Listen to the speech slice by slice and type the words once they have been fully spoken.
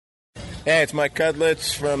Hey, it's Mike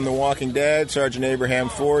Cudlitz from The Walking Dead, Sergeant Abraham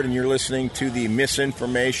Ford, and you're listening to the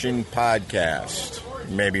Misinformation Podcast.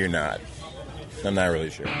 Maybe you're not. I'm not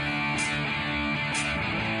really sure.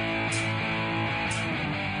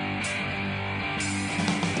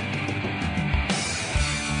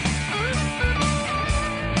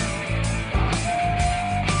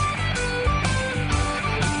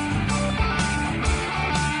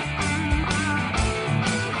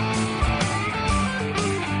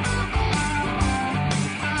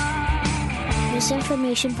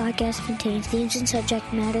 Misinformation Podcast contains themes and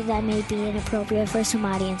subject matter that may be inappropriate for some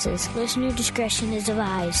audiences. Listener discretion is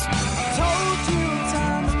advised. I told you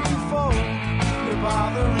times before, you're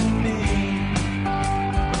bothering me.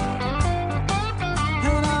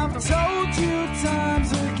 And I've told you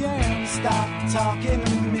times again, stop talking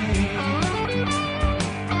to me.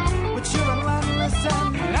 But you're relentless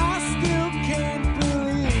and I still can't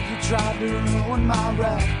believe you tried to ruin my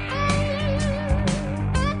rep.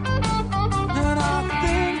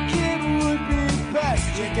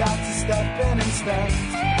 You got to step in and inspect.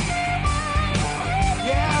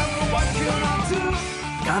 Yeah, but what can I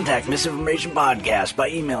do? Contact Misinformation Podcast by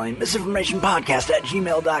emailing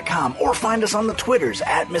misinformationpodcast@gmail.com or find us on the Twitters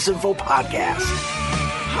 @misinfopodcast.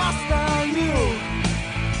 Hostile you.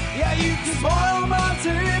 Yeah, you can spoil my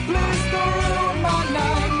day. Please don't ruin my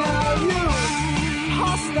night now. You.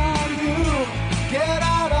 Hostile you. Get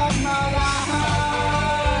out of my life.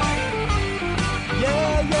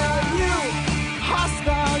 Yeah, you.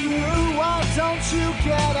 Hostile you, why don't you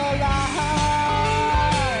get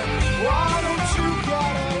alive? Why don't you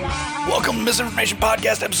get alive? Welcome to Misinformation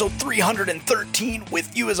Podcast, episode 313.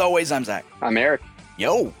 With you, as always, I'm Zach. I'm Eric.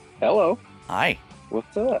 Yo. Hello. Hi.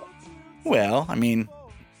 What's up? Well, I mean,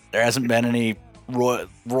 there hasn't been any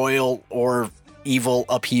royal or evil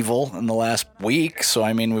upheaval in the last week, so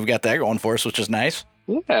I mean, we've got that going for us, which is nice.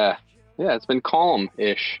 Yeah, it's been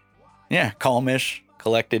calm-ish. Yeah, calm-ish,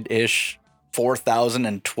 collected-ish.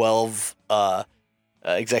 4,012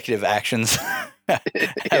 executive actions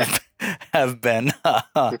have been.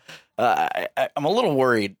 I'm a little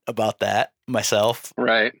worried about that myself.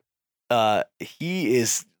 Right. He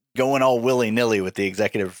is going all willy-nilly with the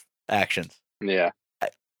executive actions. Yeah.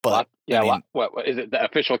 But yeah, I mean, what is it? The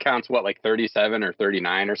official count's like 37 or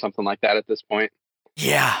 39 or something like that at this point.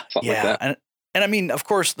 Yeah, something like that. And I mean, of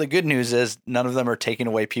course, the good news is none of them are taking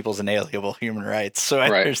away people's inalienable human rights. So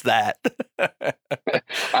Right. There's that.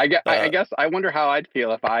 I guess I wonder how I'd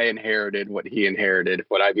feel if I inherited what he inherited.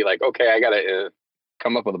 Would I be like, okay, I got to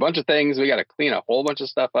come up with a bunch of things. We got to clean a whole bunch of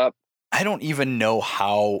stuff up. I don't even know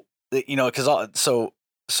how, because so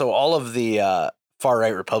all of the far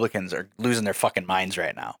right Republicans are losing their fucking minds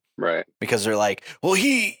right now. Right. Because they're like, well,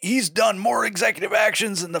 he's done more executive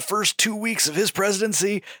actions in the first 2 weeks of his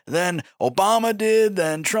presidency than Obama did,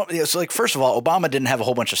 than Trump. So, like, first of all, Obama didn't have a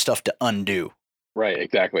whole bunch of stuff to undo. Right.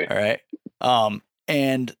 Exactly. All right.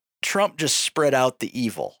 And Trump just spread out the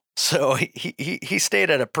evil. So he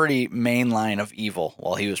stayed at a pretty main line of evil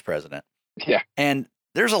while he was president. Yeah. And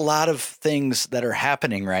there's a lot of things that are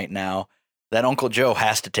happening right now that Uncle Joe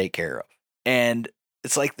has to take care of. And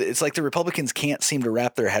it's like the Republicans can't seem to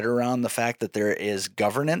wrap their head around the fact that there is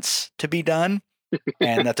governance to be done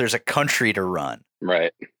and that there's a country to run.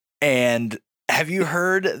 Right. And have you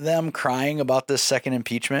heard them crying about this second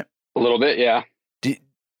impeachment? A little bit. Yeah.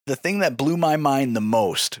 The thing that blew my mind the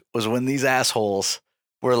most was when these assholes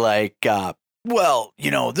were like, well,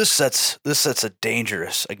 this sets a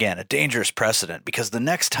dangerous precedent, because the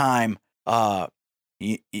next time the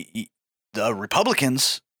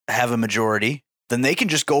Republicans have a majority, then they can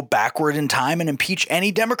just go backward in time and impeach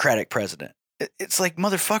any Democratic president. It's like,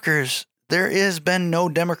 motherfuckers, there has been no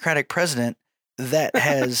Democratic president that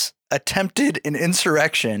has attempted an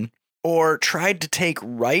insurrection or tried to take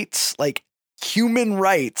rights, like human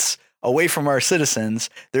rights, away from our citizens.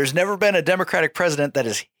 There's never been a Democratic president that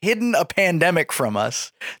has hidden a pandemic from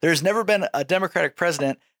us. There's never been a Democratic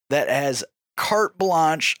president that has carte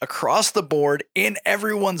blanche across the board in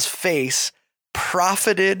everyone's face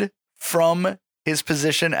profited from his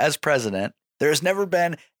position as president. There's never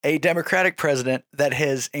been a Democratic president that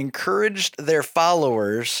has encouraged their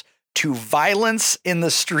followers to violence in the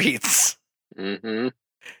streets. Mm-hmm.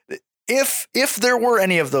 If there were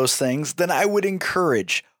any of those things, then I would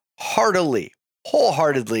encourage wholeheartedly,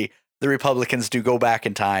 the Republicans to go back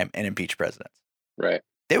in time and impeach presidents. Right.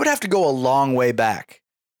 They would have to go a long way back,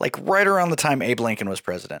 like right around the time Abe Lincoln was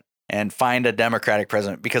president, and find a Democratic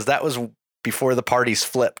president, because that was before the parties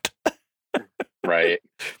flipped. Right.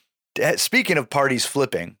 Speaking of parties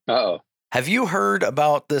flipping, have you heard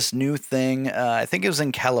about this new thing? I think it was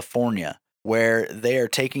in California, where they are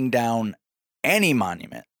taking down any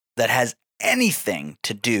monument that has anything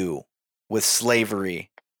to do with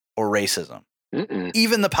slavery or racism,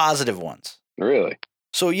 even the positive ones. Really?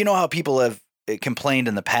 So you know how people have complained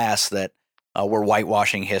in the past that we're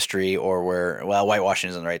whitewashing history, or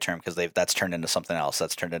whitewashing isn't the right term because that's turned into something else.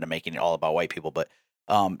 That's turned into making it all about white people, but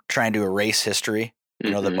trying to erase history.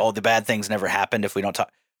 You know, the bad things never happened if we don't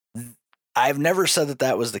talk. I've never said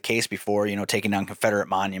that was the case before, you know, taking down Confederate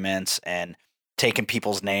monuments and taking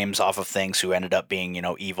people's names off of things who ended up being, you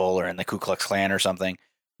know, evil or in the Ku Klux Klan or something.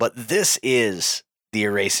 But this is the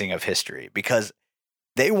erasing of history because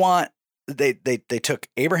they took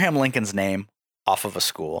Abraham Lincoln's name off of a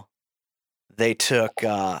school. They took,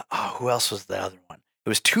 who else was the other one? It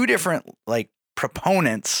was two different like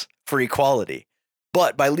proponents for equality.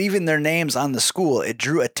 But by leaving their names on the school, it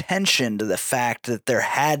drew attention to the fact that there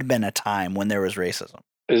had been a time when there was racism.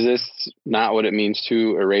 Is this not what it means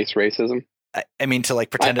to erase racism? I mean, to like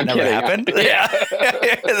pretend it never happened? Yeah.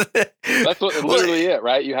 That's literally it,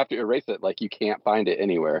 right? You have to erase it. Like you can't find it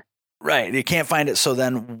anywhere. Right. You can't find it. So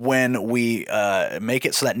then when we make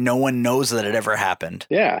it so that no one knows that it ever happened.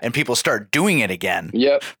 Yeah. And people start doing it again.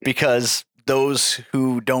 Yep. Because those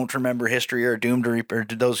who don't remember history are doomed to or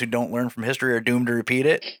those who don't learn from history are doomed to repeat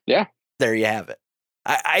it. Yeah. There you have it.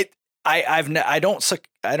 I don't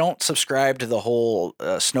subscribe to the whole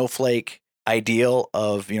snowflake ideal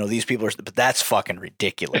of, you know, these people are, but that's fucking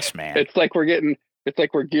ridiculous, man. It's like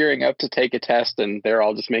we're gearing up to take a test and they're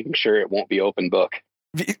all just making sure it won't be open book.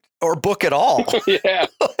 Or book at all. Yeah.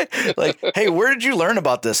 Like, hey, where did you learn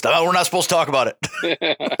about this stuff? Oh, we're not supposed to talk about it.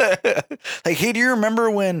 Like, hey, do you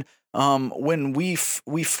remember when we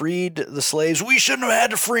freed the slaves? We shouldn't have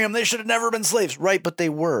had to free them. They should have never been slaves. Right, but they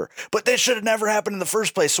were. But that should have never happened in the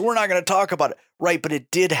first place, so we're not going to talk about it. Right, but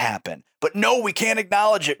it did happen. But no, we can't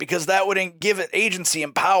acknowledge it because that wouldn't give it agency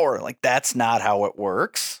and power. Like, that's not how it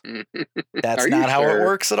works. That's not how it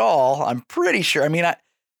works at all. I'm pretty sure. I mean,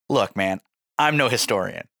 look, man, I'm no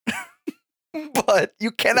historian. But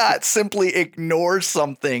you cannot simply ignore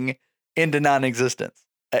something into non-existence.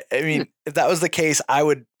 I mean, if that was the case, I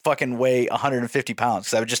would fucking weigh 150 pounds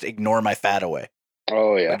because I would just ignore my fat away.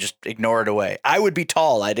 Oh, yeah. I'd just ignore it away. I would be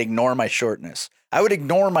tall. I'd ignore my shortness. I would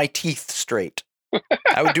ignore my teeth straight.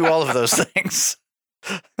 I would do all of those things.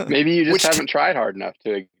 Maybe you just haven't tried hard enough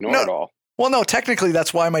to ignore it all. Well, no, technically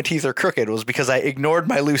that's why my teeth are crooked was because I ignored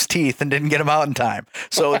my loose teeth and didn't get them out in time.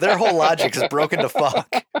 So their whole logic is broken to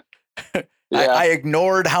fuck. Yeah. I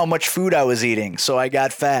ignored how much food I was eating, so I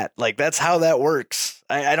got fat. Like, that's how that works.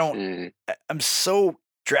 I'm so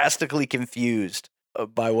drastically confused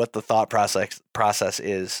by what the thought process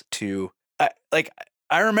is to,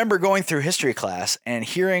 I remember going through history class and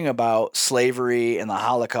hearing about slavery and the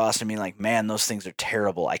Holocaust and being like, man, those things are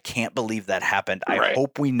terrible. I can't believe that happened. I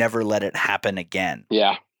hope we never let it happen again.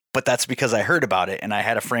 Yeah. But that's because I heard about it and I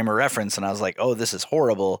had a frame of reference and I was like, oh, this is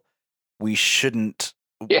horrible. We shouldn't.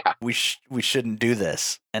 Yeah, we shouldn't do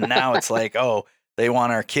this. And now it's like, oh, they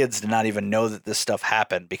want our kids to not even know that this stuff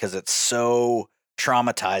happened because it's so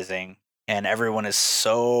traumatizing and everyone is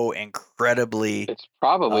so incredibly it's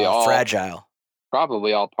probably all fragile.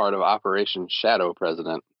 Probably all part of Operation Shadow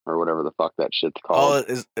President or whatever the fuck that shit's called.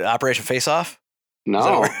 Oh, is Operation Face Off?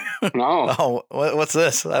 No, no. Oh, what's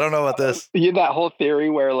this? I don't know about this. That whole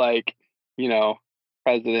theory where, like, you know,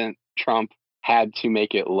 President Trump had to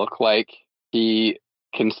make it look like he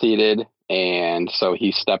conceded, and so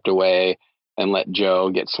he stepped away and let Joe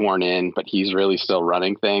get sworn in, but he's really still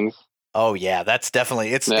running things. Oh yeah, that's definitely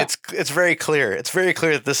it's very clear. It's very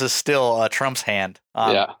clear that this is still Trump's hand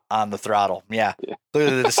on the throttle. Yeah.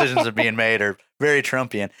 Clearly the decisions are being made are very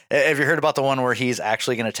Trumpian. Have you heard about the one where he's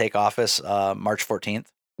actually going to take office March 14th?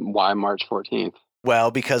 Why March 14th?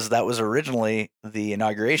 Well, because that was originally the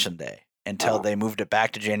inauguration day until they moved it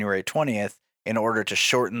back to January 20th. In order to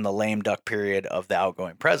shorten the lame duck period of the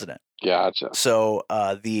outgoing president. Gotcha. So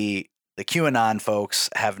the QAnon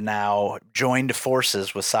folks have now joined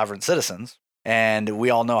forces with sovereign citizens, and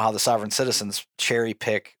we all know how the sovereign citizens cherry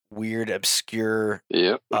pick weird, obscure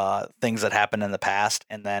things that happened in the past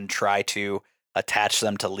and then try to attach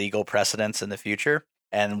them to legal precedents in the future.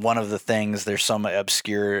 And one of the things, there's some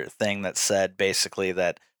obscure thing that said basically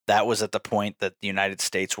that was at the point that the United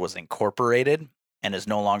States was incorporated and is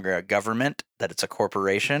no longer a government, that it's a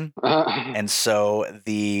corporation. And so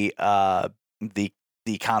the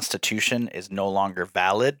Constitution is no longer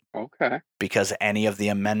valid. Okay. Because any of the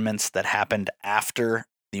amendments that happened after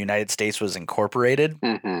the United States was incorporated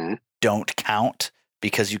don't count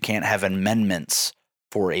because you can't have amendments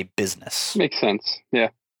for a business. Makes sense. Yeah.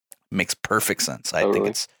 Makes perfect sense. Totally. I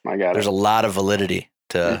think there's a lot of validity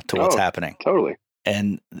to what's happening. Totally.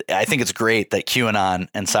 And I think it's great that QAnon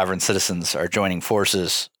and sovereign citizens are joining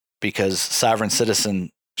forces because sovereign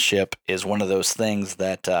citizenship is one of those things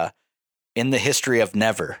that in the history of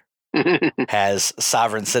never has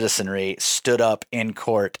sovereign citizenry stood up in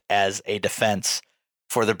court as a defense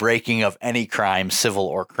for the breaking of any crime, civil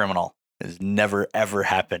or criminal. It has never, ever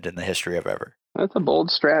happened in the history of ever. That's a bold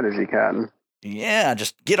strategy, Cotton. Yeah,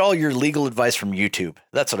 just get all your legal advice from YouTube.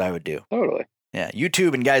 That's what I would do. Totally. Yeah,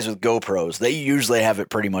 YouTube and guys with GoPros, they usually have it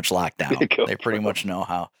pretty much locked down. They pretty much know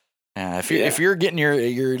how. If you're getting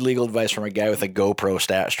your legal advice from a guy with a GoPro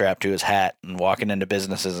strapped to his hat and walking into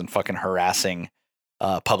businesses and fucking harassing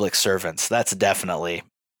public servants, that's definitely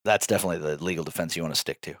the legal defense you want to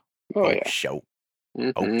stick to. Show.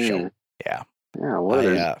 Mm-hmm. Yeah. Yeah. What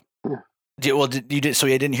is? So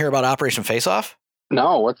you didn't hear about Operation Face Off?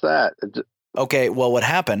 No. What's that? Okay. Well, what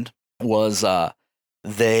happened was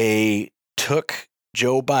they took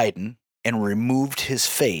Joe Biden and removed his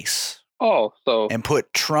face. Oh, so and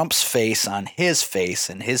put Trump's face on his face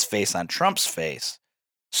and his face on Trump's face.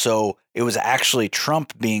 So it was actually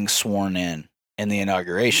Trump being sworn in the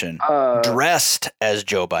inauguration, dressed as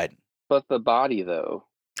Joe Biden. But the body, though.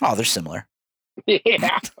 Oh, they're similar.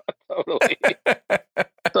 Yeah, totally.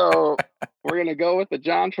 So we're going to go with the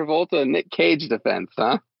John Travolta and Nick Cage defense,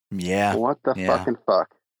 huh? Yeah. What the fucking fuck?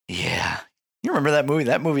 Yeah. You remember that movie?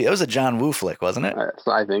 That movie, it was a John Woo flick, wasn't it?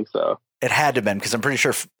 I think so. It had to have been, because I'm pretty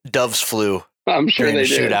sure doves flew. I'm sure during they the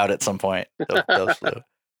did. shootout at some point. Doves flew.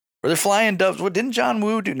 Were there flying doves? What, didn't John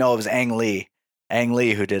Woo do? No, it was Ang Lee. Ang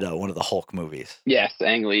Lee, who did one of the Hulk movies. Yes,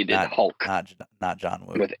 Ang Lee did Hulk. Not John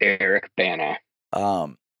Woo. With Eric Bana.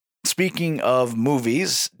 Speaking of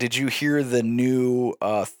movies, did you hear the new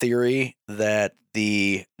theory that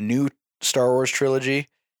the new Star Wars trilogy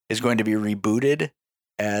is going to be rebooted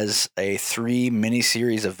as a 3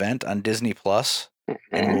 miniseries event on Disney Plus,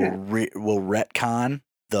 and will retcon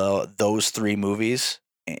those 3 movies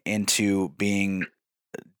into being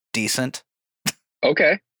decent?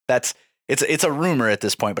 Okay, it's a rumor at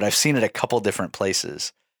this point, but I've seen it a couple different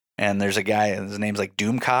places. And there's a guy, his name's like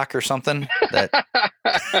Doomcock or something. That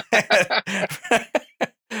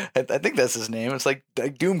I think that's his name. It's like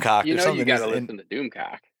Doomcock or something. You got to listen to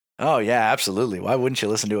Doomcock. Oh yeah, absolutely. Why wouldn't you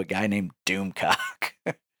listen to a guy named Doomcock?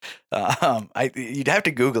 You'd have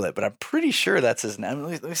to Google it, but I'm pretty sure that's his name.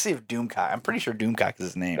 Let me see if Doomcock. I'm pretty sure Doomcock is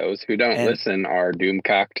his name. Those who don't listen are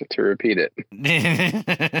Doomcocked to repeat it.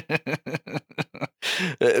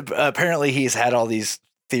 Apparently, he's had all these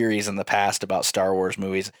theories in the past about Star Wars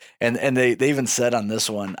movies, and they even said on this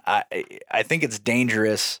one, I think it's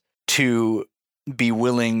dangerous to be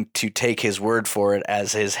willing to take his word for it,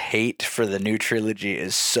 as his hate for the new trilogy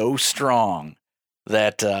is so strong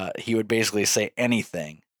that he would basically say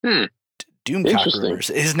anything. Doomcock rumors.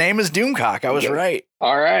 His name is Doomcock. I was right.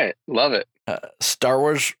 All right. Love it. Star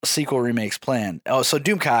Wars sequel remakes planned. Oh, so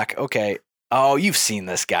Doomcock. Okay. Oh, you've seen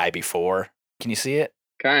this guy before. Can you see it?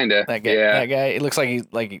 Kinda. That guy. Yeah. That guy. It looks like he's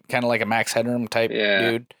kind of like a Max Headroom type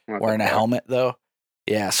dude, wearing a helmet though.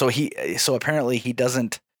 Yeah. So apparently he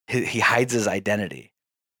doesn't. He hides his identity,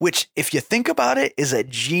 which, if you think about it, is a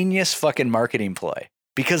genius fucking marketing ploy.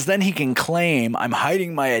 Because then he can claim, I'm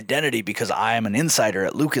hiding my identity because I am an insider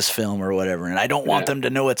at Lucasfilm or whatever, and I don't want them to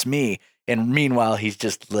know it's me. And meanwhile, he's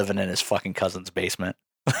just living in his fucking cousin's basement.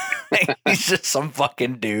 He's just some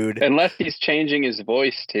fucking dude. Unless he's changing his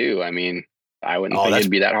voice too. I mean, I wouldn't think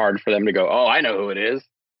it'd be that hard for them to go, oh, I know who it is.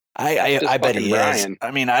 I bet he Brian. is.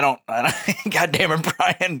 I mean, I don't God damn it,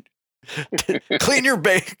 Brian. Clean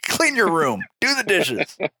your room. Do the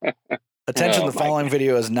dishes. Attention, the following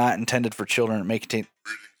video is not intended for children. It may contain...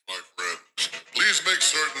 Greetings, my friends. Please make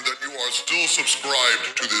certain that you are still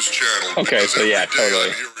subscribed to this channel. Okay, so yeah,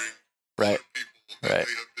 totally. Right.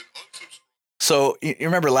 So, you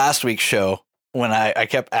remember last week's show when I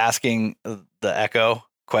kept asking the Echo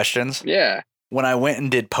questions? Yeah. When I went and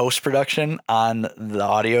did post-production on the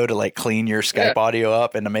audio to like clean your Skype audio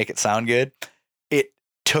up and to make it sound good, it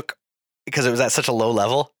took, because it was at such a low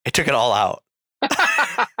level, it took it all out.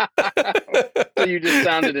 So you just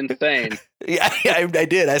sounded insane. Yeah, I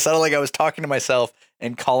did. I sounded like I was talking to myself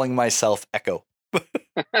and calling myself Echo.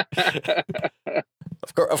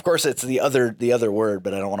 Of course, it's the other word,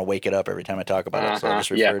 but I don't want to wake it up every time I talk about it, so I just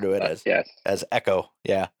refer to it as Echo.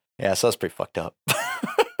 Yeah, so that's pretty fucked up.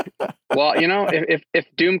 Well, if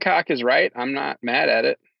Doomcock is right, I'm not mad at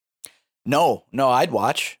it. No, I'd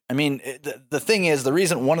watch. I mean, the thing is,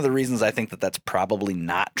 one of the reasons I think that that's probably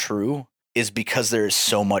not true is because there's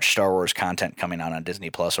so much Star Wars content coming out on Disney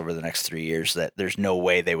Plus over the next 3 years that there's no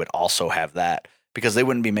way they would also have that, because they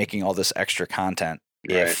wouldn't be making all this extra content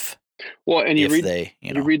if. Well, and you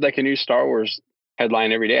read like a new Star Wars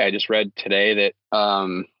headline every day. I just read today that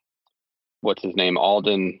what's his name,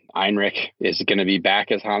 Alden Ehrenreich, is going to be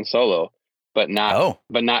back as Han Solo, but not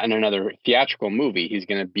in another theatrical movie. He's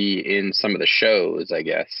going to be in some of the shows, I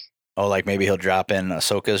guess. Oh, like maybe he'll drop in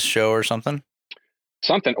Ahsoka's show or something.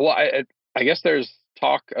 Well, I guess there's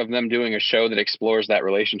talk of them doing a show that explores that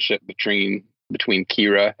relationship between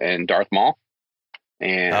Kira and Darth Maul.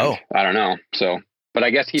 And I don't know. So, but I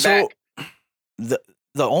guess back. The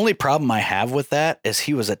only problem I have with that is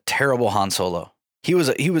he was a terrible Han Solo. He was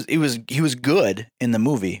good in the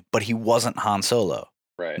movie, but he wasn't Han Solo.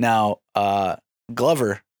 Right. Now,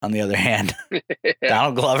 Glover, on the other hand,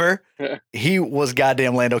 Donald Glover, he was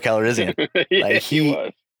goddamn Lando Calrissian. Like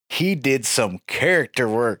he did some character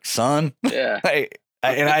work, son. Yeah.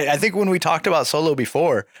 I think when we talked about Solo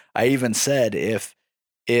before, I even said if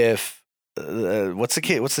what's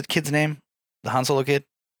the kid's name? The Han Solo kid?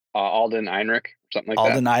 Alden Ehrenreich, something like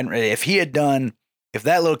that. Alden Ehrenreich. If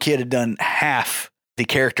that little kid had done half the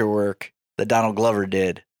character work that Donald Glover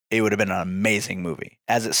did, it would have been an amazing movie.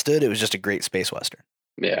 As it stood, it was just a great space western.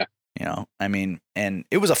 Yeah. You know, I mean, and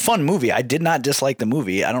it was a fun movie. I did not dislike the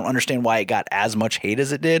movie. I don't understand why it got as much hate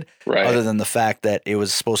as it did, right, other than the fact that it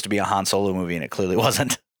was supposed to be a Han Solo movie and it clearly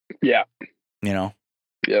wasn't. Yeah. You know?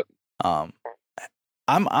 Yep. I'm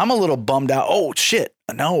a little bummed out. Oh shit.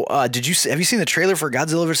 No, have you seen the trailer for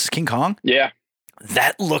Godzilla vs. King Kong? Yeah.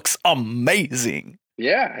 That looks amazing.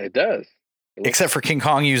 Yeah, it does. Except for King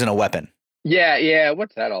Kong using a weapon. Yeah.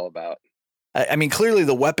 What's that all about? I mean, clearly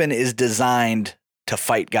the weapon is designed to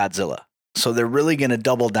fight Godzilla. So they're really going to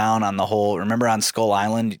double down on the whole. Remember on Skull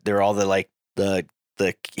Island, there are all the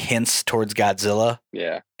hints towards Godzilla.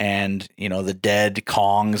 Yeah. And, you know, the dead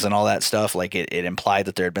Kongs and all that stuff. Like it implied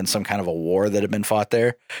that there had been some kind of a war that had been fought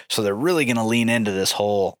there. So they're really going to lean into this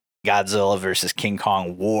whole Godzilla versus King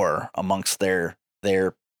Kong war amongst their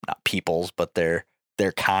not peoples, but their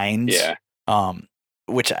kinds. Yeah.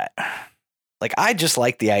 Which I just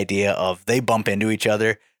like the idea of they bump into each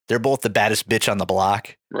other. They're both the baddest bitch on the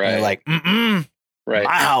block. Right. And they're like, right.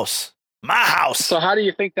 My house. So how do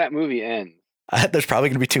you think that movie ends? There's probably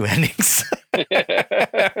going to be two endings.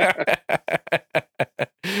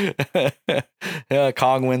 Yeah,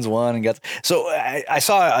 Kong wins one and gets. So I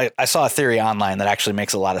saw a theory online that actually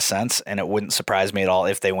makes a lot of sense, and it wouldn't surprise me at all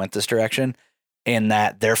if they went this direction. In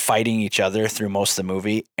that they're fighting each other through most of the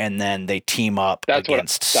movie, and then they team up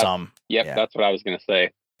against some. Yep, yeah. That's what I was going to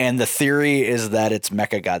say. And the theory is that it's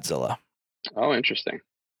Mechagodzilla. Oh, interesting.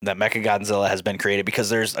 That Mechagodzilla has been created because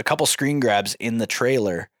there's a couple screen grabs in the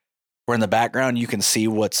trailer where in the background you can see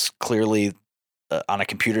what's clearly on a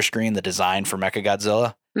computer screen, the design for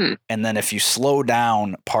Mechagodzilla. And then if you slow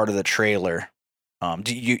down part of the trailer,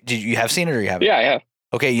 did you have seen it or you haven't? Yeah, I have.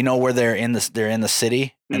 Okay, you know where they're in the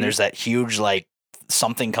city and there's that huge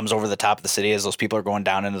something comes over the top of the city as those people are going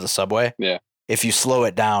down into the subway. Yeah. If you slow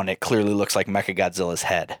it down, it clearly looks like Mechagodzilla's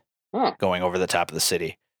head going over the top of the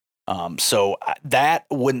city. So that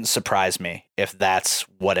wouldn't surprise me if that's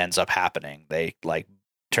what ends up happening. They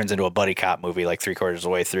turns into a buddy cop movie 3/4 of the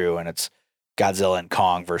way through, and it's Godzilla and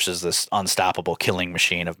Kong versus this unstoppable killing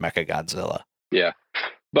machine of Mechagodzilla. Yeah.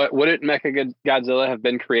 But wouldn't Mechagodzilla have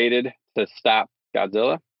been created to stop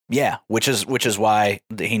Godzilla? Yeah, which is why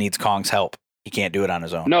he needs Kong's help. He can't do it on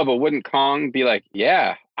his own. No, but wouldn't Kong be like,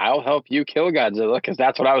 yeah, I'll help you kill Godzilla because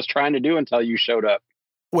that's what I was trying to do until you showed up?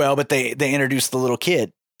 Well, but they introduced the little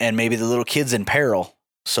kid, and maybe the little kid's in peril.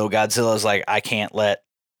 So Godzilla's like, I can't let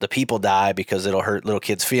the people die because it'll hurt little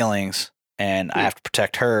kids' feelings, and I have to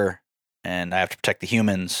protect her, and I have to protect the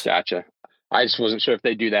humans. Gotcha. I just wasn't sure if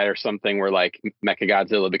they do that or something where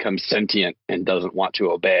Mechagodzilla becomes sentient and doesn't want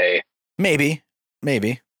to obey. Maybe.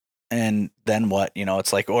 And then what? You know,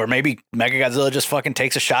 it's or maybe Mechagodzilla just fucking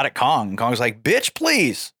takes a shot at Kong. And Kong's like, bitch,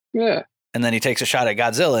 please. Yeah. And then he takes a shot at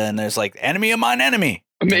Godzilla, and there's enemy of mine, enemy.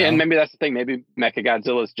 And maybe that's the thing. Maybe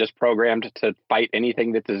Mechagodzilla is just programmed to fight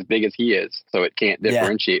anything that's as big as he is. So it can't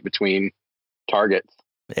differentiate between targets.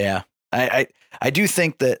 Yeah. I do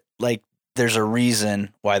think that there's a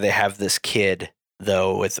reason why they have this kid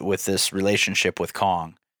though with this relationship with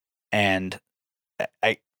Kong. And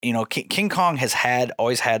King Kong has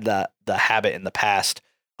always had the habit in the past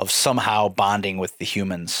of somehow bonding with the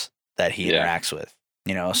humans that he interacts with,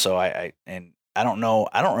 so I don't know.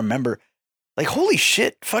 I don't remember holy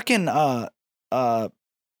shit, fucking, oh,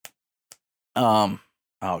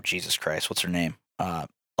 Jesus Christ. What's her name?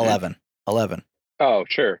 11. Oh,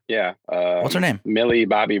 sure. Yeah. What's her name? Millie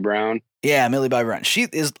Bobby Brown. Yeah. Millie Bobby Brown. She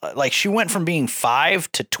is she went from being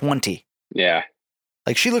 5 to 20. Yeah.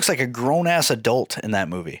 She looks like a grown ass adult in that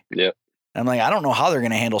movie. Yep. I'm I don't know how they're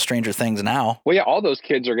going to handle Stranger Things now. Well, yeah, all those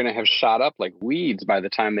kids are going to have shot up like weeds by the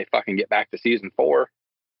time they fucking get back to season 4.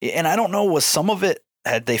 And I don't know, was some of it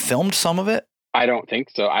had they filmed some of it? I don't think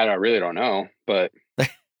so. I really don't know, but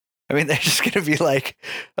I mean, they're just gonna be like,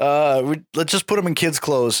 let's just put them in kids'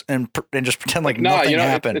 clothes and just pretend like no, nothing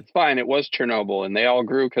happened. It's fine. It was Chernobyl, and they all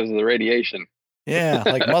grew because of the radiation. Yeah,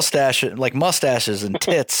 like mustaches and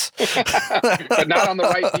tits, but not on the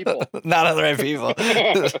right people. Not on the right people.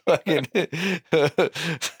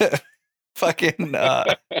 fucking.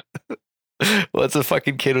 What's the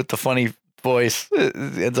fucking kid with the funny voice?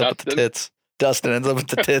 Ends up with the tits. Dustin ends up with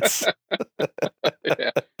the tits.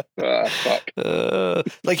 Yeah. Fuck.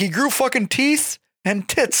 Like he grew fucking teeth and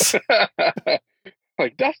tits.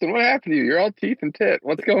 Like, Dustin, what happened to you? You're all teeth and tit.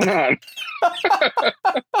 What's going on?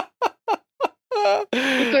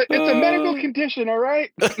 It's a medical condition, all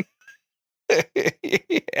right?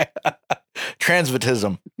 Yeah.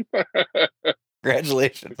 Transvastism.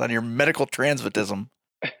 Congratulations on your medical transvastism.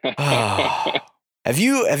 Have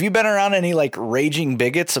you been around any like raging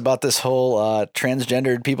bigots about this whole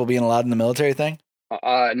transgendered people being allowed in the military thing?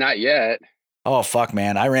 Not yet. Oh fuck,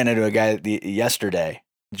 man! I ran into a guy yesterday,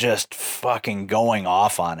 just fucking going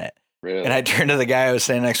off on it. Really? And I turned to the guy I was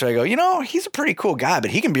standing next to. I go, he's a pretty cool guy,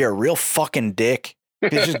 but he can be a real fucking dick.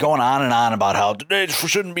 He's just going on and on about how they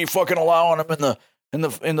shouldn't be fucking allowing him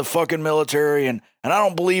in the fucking military, and I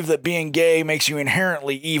don't believe that being gay makes you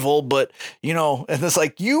inherently evil, but and it's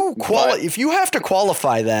like if you have to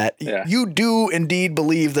qualify that, you do indeed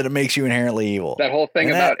believe that it makes you inherently evil. That whole thing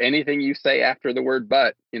about anything you say after the word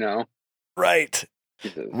 "but," Right.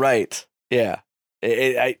 Jesus. Right. Yeah.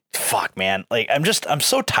 Fuck, man. Like, I'm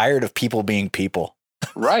so tired of people being people.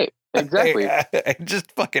 Right. Exactly. I'm just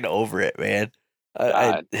fucking over it, man.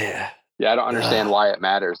 Yeah, I don't understand why it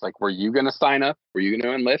matters. Like, were you going to sign up? Were you going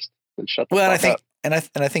to enlist? Then shut the fuck up. And I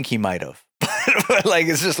think he might have. But like,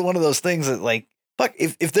 it's just one of those things that, like, fuck,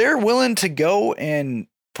 if they're willing to go and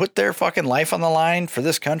put their fucking life on the line for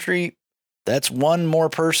this country, that's one more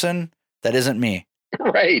person that isn't me.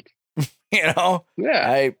 Right. Yeah.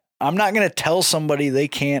 I'm not going to tell somebody they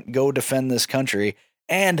can't go defend this country.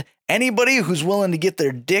 And anybody who's willing to get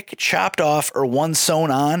their dick chopped off or one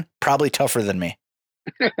sewn on, probably tougher than me.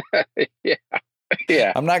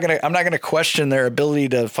 Yeah. I'm not gonna question their ability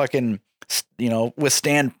to fucking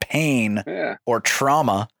withstand pain or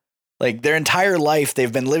trauma. Like, their entire life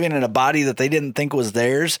they've been living in a body that they didn't think was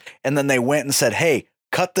theirs, and then they went and said, "Hey,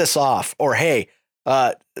 cut this off," or "Hey,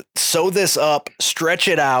 sew this up, stretch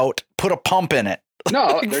it out, put a pump in it."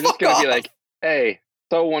 No, they're just gonna be like, "Hey,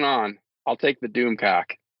 sew one on. I'll take the Doomcock."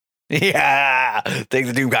 Yeah, take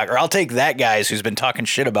the Doomcock, or I'll take that guy's who's been talking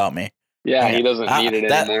shit about me. Yeah, he doesn't need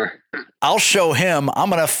it anymore. I'll show him.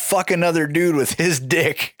 I'm going to fuck another dude with his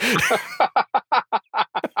dick.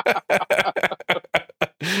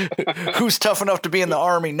 Who's tough enough to be in the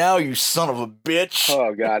army now, you son of a bitch?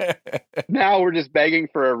 Oh, God. Now we're just begging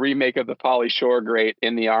for a remake of the Pauly Shore great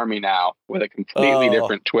in the army now with a completely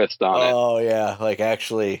different twist on it. Oh, yeah. Like,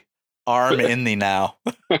 actually, arm in the now.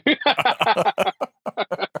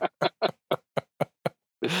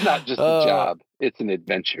 It's not just a job. It's an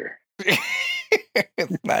adventure.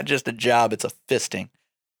 It's not just a job, it's a fisting.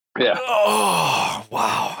 Yeah. Oh,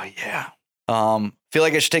 wow. Yeah. Feel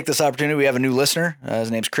like I should take this opportunity. We have a new listener. His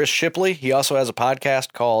name's Chris Shipley. He also has a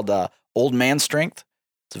podcast called Old Man Strength.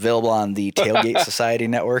 It's available on the Tailgate Society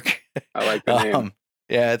Network. I like the name.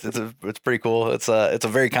 Yeah, it's pretty cool. It's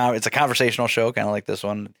a conversational show, kind of like this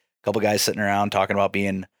one. A couple guys sitting around talking about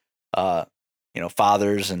being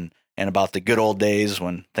fathers and about the good old days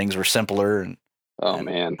when things were simpler and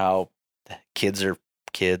man, how kids are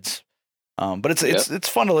kids. But it's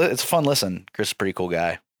fun it's a fun listen. Chris is a pretty cool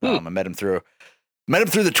guy. I met him through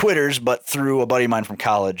the Twitters, but through a buddy of mine from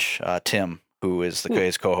college, Tim, who is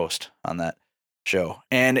his co-host on that show.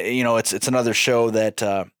 And it's another show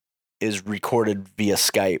that is recorded via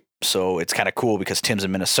Skype, so it's kind of cool because Tim's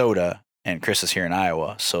in Minnesota and Chris is here in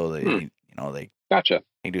Iowa, so they gotcha.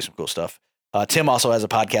 They do some cool stuff. Tim also has a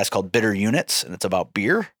podcast called Bitter Units, and it's about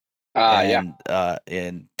beer. And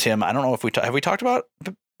Tim, I don't know if have we talked about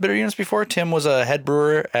Bitter Units before. Tim was a head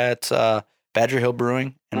brewer at Badger Hill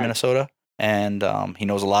Brewing in Minnesota, and he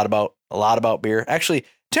knows a lot about beer. Actually,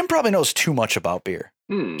 Tim probably knows too much about beer.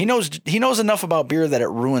 He knows enough about beer that it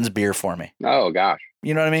ruins beer for me. Oh gosh,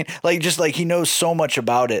 you know what I mean? Like, just like he knows so much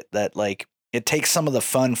about it that like it takes some of the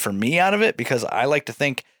fun for me out of it, because I like to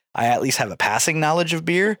think I at least have a passing knowledge of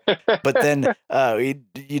beer. But then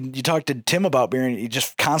you talk to Tim about beer and he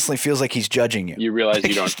just constantly feels like he's judging you. You realize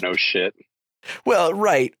you don't know shit. Well,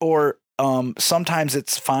 right. Or sometimes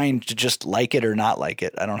it's fine to just like it or not like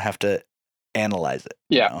it. I don't have to analyze it.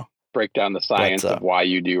 Yeah. Break down the science of why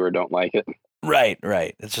you do or don't like it. Right.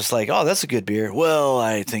 It's just like, oh, that's a good beer. Well,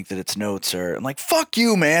 I think that its notes are. I'm like, fuck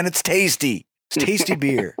you, man. It's tasty. It's tasty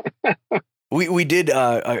beer. We did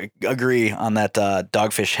agree on that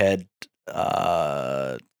Dogfish Head.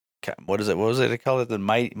 What is it? What was it? They call it the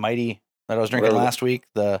mighty that I was drinking last week.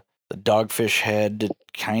 The Dogfish Head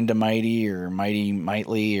kind of mighty or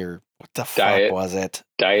mightly or what the fuck was it?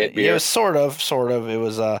 Diet beer. It was sort of. It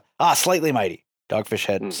was Slightly Mighty. Dogfish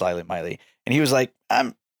Head, Slightly Mighty. And he was like,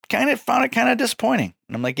 found it kind of disappointing.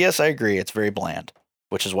 And I'm like, yes, I agree. It's very bland,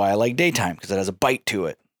 which is why I like daytime because it has a bite to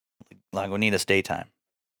it. Lagunitas daytime.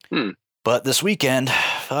 But this weekend's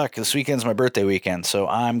my birthday weekend, so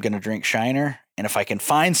I'm gonna drink Shiner. And if I can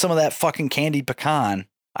find some of that fucking candied pecan,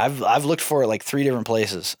 I've looked for it like 3 different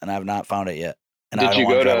places and I've not found it yet. And Did I don't you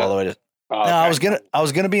want go to drive to? all the way to. Oh, No, okay. I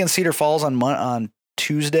was gonna be in Cedar Falls on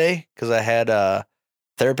Tuesday because I had a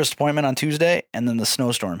therapist appointment on Tuesday, and then the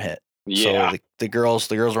snowstorm hit. Yeah. So the girls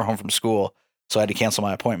were home from school, so I had to cancel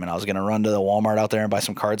my appointment. I was gonna run to the Walmart out there and buy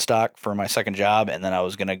some cardstock for my second job, and then I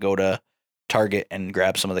was gonna go to Target and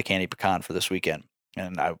grab some of the candy pecan for this weekend.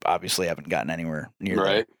 And I obviously haven't gotten anywhere near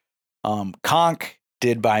Right. there. Conk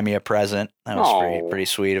did buy me a present. That was pretty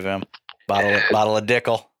sweet of him. Bottle of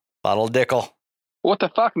Dickel. What the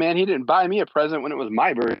fuck, man? He didn't buy me a present when it was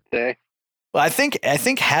my birthday. Well, I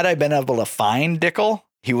think had I been able to find Dickel,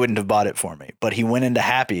 he wouldn't have bought it for me. But he went into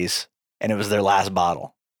Happy's and it was their last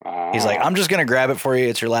bottle. He's like, I'm just gonna grab it for you.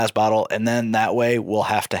 It's your last bottle, and then that way we'll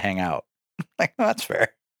have to hang out. Like, oh, that's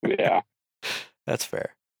fair. Yeah. That's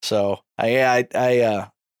fair. So I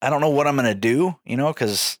don't know what I'm gonna do,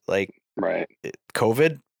 because like Right.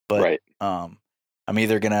 COVID, but Right. I'm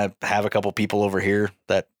either gonna have a couple people over here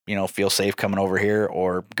that feel safe coming over here,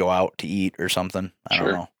 or go out to eat or something. I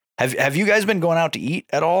don't know. Have you guys been going out to eat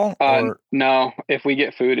at all? No. If we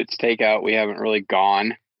get food, it's takeout. We haven't really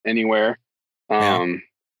gone anywhere. And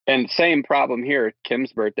same problem here.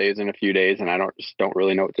 Kim's birthday is in a few days, and I don't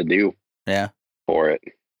really know what to do. Yeah. For it.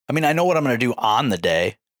 I mean, I know what I'm gonna do on the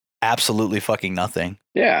day. Absolutely fucking nothing.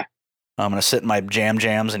 Yeah. I'm going to sit in my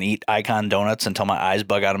jams and eat Icon donuts until my eyes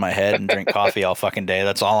bug out of my head and drink coffee all fucking day.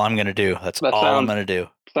 That's all I'm going to do. That's all I'm going to do.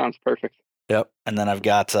 Sounds perfect. Yep. And then I've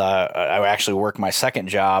got, I actually work my second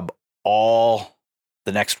job all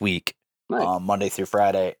the next week, Nice. Monday through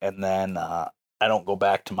Friday. And then I don't go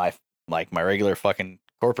back to my regular fucking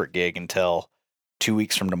corporate gig until 2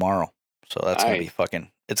 weeks from tomorrow. So that's going to be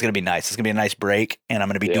it's going to be nice. It's going to be a nice break. And I'm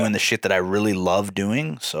going to be doing the shit that I really love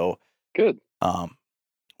doing. So good.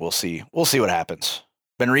 We'll see. We'll see what happens.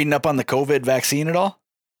 Been reading up on the COVID vaccine at all?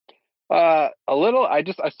 A little. I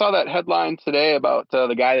saw that headline today about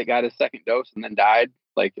the guy that got his second dose and then died.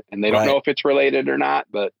 And they don't know if it's related or not,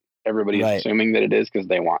 but everybody's assuming that it is because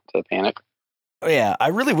they want to panic. Oh, yeah. I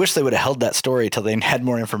really wish they would have held that story till they had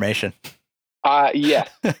more information. Yeah.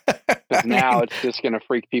 Because now it's just going to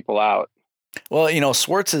freak people out. Well,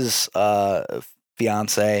 Swartz's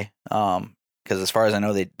fiance, because as far as I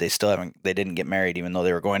know, they still they didn't get married, even though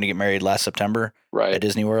they were going to get married last September at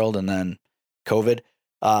Disney World, and then COVID.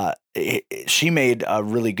 She made a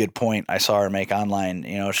really good point. I saw her make online.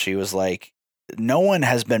 She was like, no one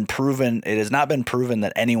has been proven. It has not been proven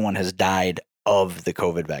that anyone has died of the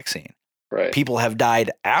COVID vaccine. Right. People have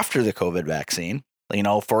died after the COVID vaccine.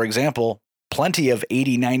 For example, plenty of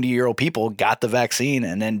 80, 90-year-old people got the vaccine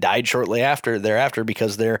and then died shortly thereafter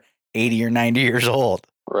because they're 80 or 90 years old.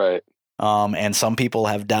 Right. And some people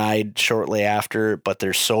have died shortly after, but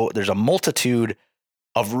there's a multitude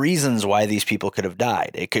of reasons why these people could have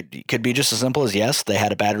died. It could be just as simple as, yes, they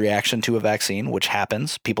had a bad reaction to a vaccine, which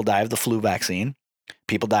happens. People die of the flu vaccine.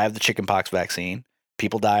 People die of the chickenpox vaccine.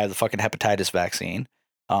 People die of the fucking hepatitis vaccine,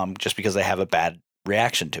 just because they have a bad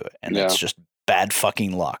reaction to it. And it's just bad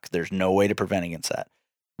fucking luck. There's no way to prevent against that.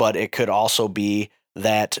 But it could also be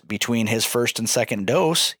that between his first and second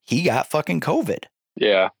dose, he got fucking COVID.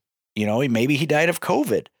 Yeah. Maybe he died of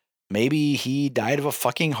COVID. Maybe he died of a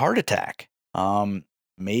fucking heart attack.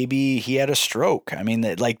 Maybe he had a stroke. I mean,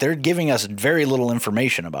 they're giving us very little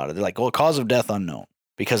information about it. They're like, well, cause of death unknown,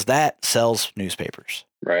 because that sells newspapers.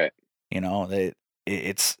 Right. I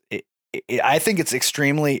think it's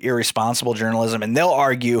extremely irresponsible journalism, and they'll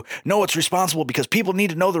argue, no, it's responsible because people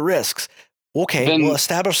need to know the risks. Okay, we'll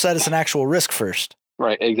establish that it's an actual risk first.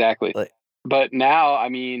 Right. Exactly. But now, I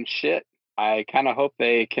mean, shit. I kind of hope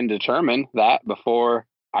they can determine that before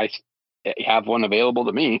I have one available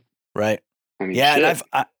to me. Right. I mean, yeah, shit.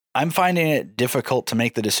 and I'm finding it difficult to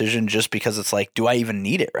make the decision just because it's like, do I even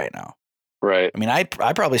need it right now? Right. I mean, I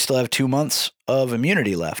probably still have 2 months of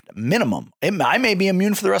immunity left, minimum. I may be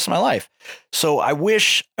immune for the rest of my life. So I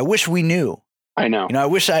wish we knew. I know. I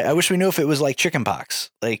wish we knew if it was like chickenpox.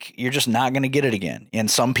 Like, you're just not going to get it again. And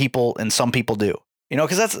some people do.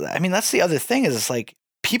 Because that's the other thing is, it's like,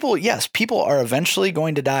 people are eventually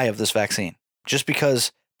going to die of this vaccine. just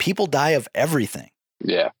because people die of everything.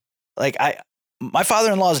 Yeah. Like my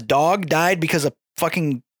father-in-law's dog died because a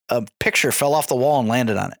picture fell off the wall and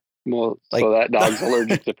landed on it. Well, Like- so that dog's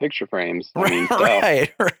allergic to picture frames. I mean, stuff.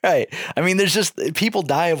 Right. I mean, there's just people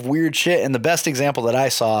die of weird shit. And the best example that I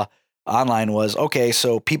saw online was, okay,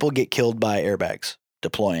 so people get killed by airbags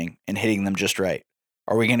deploying and hitting them just right.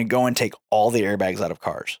 Are we going to go and take all the airbags out of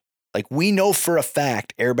cars? Like, we know for a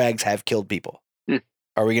fact airbags have killed people.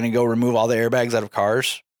 Are we going to go remove all the airbags out of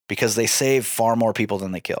cars? Because they save far more people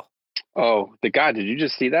than they kill. Oh, did you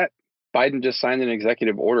just see that? Biden just signed an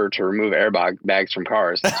executive order to remove airbag bags from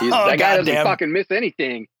cars. Jesus, Oh, that guy doesn't goddamn. fucking miss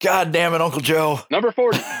anything. God damn it, Uncle Joe. Number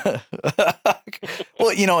 40.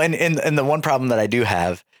 Well, and the one problem that I do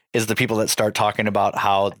have is the people that start talking about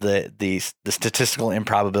how the statistical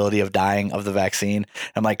improbability of dying of the vaccine.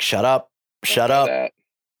 I'm like, shut up. That.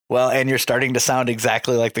 Well, and you're starting to sound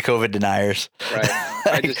exactly like the COVID deniers. Right.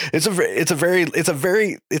 Like, it's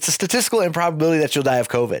a statistical improbability that you'll die of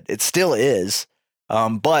COVID. It still is.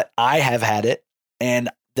 But I have had it, and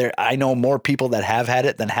I know more people that have had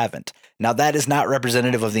it than haven't. Now, that is not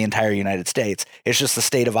representative of the entire United States. It's just the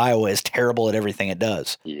state of Iowa is terrible at everything it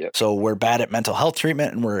does. Yep. So we're bad at mental health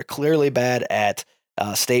treatment, and we're clearly bad at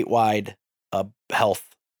statewide health.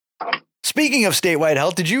 Speaking of statewide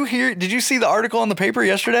health, did you see the article in the paper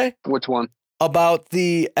yesterday Which one? about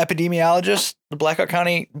the epidemiologist, the Blackhawk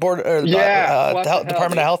County Board, or What the hell,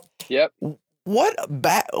 Department of Health? Yep. What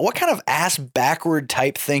kind of ass backward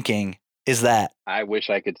type thinking is that? I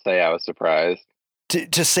wish I could say I was surprised.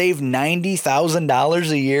 To save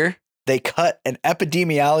 $90,000 a year, they cut an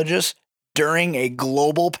epidemiologist during a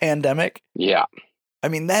global pandemic. Yeah. I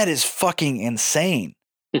mean, that is fucking insane.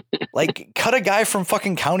 Like, cut a guy from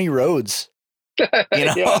fucking county roads. You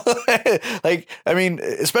know, Yeah. like, I mean,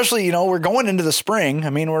 especially, we're going into the spring.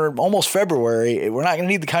 I mean, we're almost February. We're not going to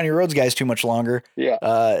need the county roads guys too much longer.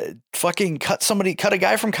 Yeah. Fucking cut a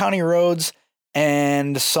guy from county roads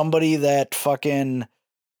and somebody that fucking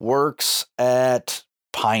works at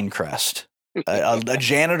Pinecrest, a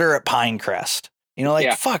janitor at Pinecrest. Like,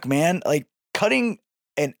 Yeah. fuck, man, like cutting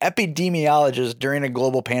an epidemiologist during a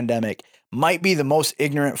global pandemic might be the most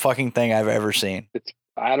ignorant fucking thing I've ever seen.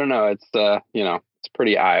 I don't know. It's it's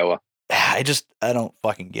pretty Iowa. I don't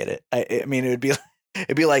fucking get it. I mean, it'd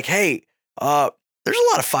be like, hey, there's a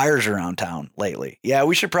lot of fires around town lately. Yeah,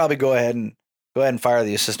 we should probably go ahead and fire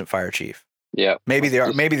the assistant fire chief. Yeah. Maybe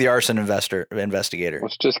the arson investigator.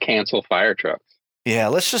 Let's just cancel fire trucks. Yeah,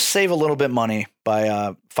 let's just save a little bit money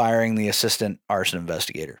by firing the assistant arson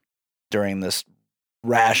investigator during this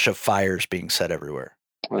rash of fires being set everywhere.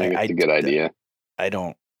 I think it's a good idea. I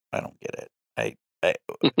don't get it.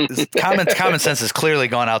 Common sense has clearly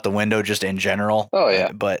gone out the window just in general. Oh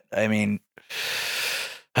yeah. But I mean,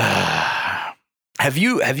 have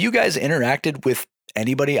you guys interacted with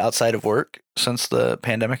anybody outside of work since the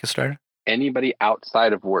pandemic has started? Anybody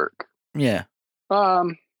outside of work? Yeah.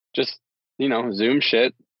 Just Zoom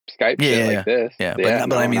shit, Skype Yeah, shit yeah, like this. Yeah,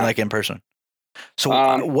 but I mean, like in person. So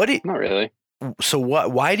what do you, not really. So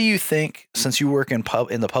why do you think, since you work in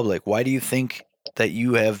the public, why do you think that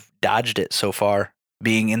you have dodged it so far,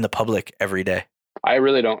 being in the public every day? I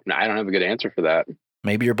don't have a good answer for that.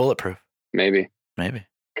 Maybe you're bulletproof. Maybe.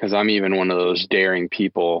 Because I'm even one of those daring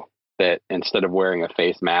people that instead of wearing a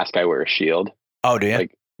face mask, I wear a shield. Oh, do you?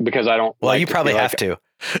 Like, because I don't. Well, like you probably have to.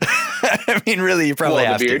 I mean, really, you probably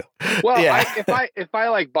have to. Well, yeah. if I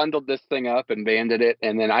like bundled this thing up and banded it,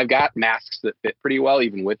 and then I've got masks that fit pretty well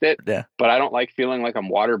even with it. Yeah. But I don't like feeling like I'm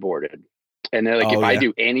waterboarded. And then if I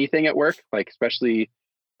do anything at work, like especially,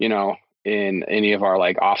 in any of our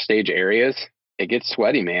like offstage areas, it gets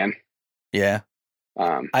sweaty, man. Yeah.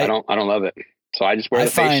 I don't love it. So I just wear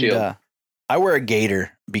the face shield. I wear a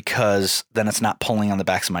gaiter because then it's not pulling on the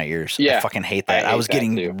backs of my ears. Yeah. I fucking hate that. I was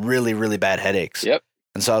getting really, really bad headaches. Yep.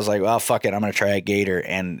 And so I was like, well, fuck it. I'm going to try a gaiter,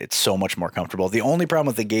 and it's so much more comfortable. The only problem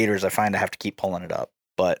with the gaiter is I find I have to keep pulling it up.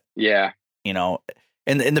 But, yeah,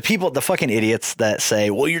 and the people, the fucking idiots that say,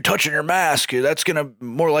 well, you're touching your mask, that's going to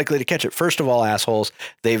more likely to catch it. First of all, assholes,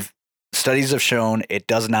 studies have shown it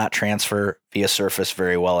does not transfer via surface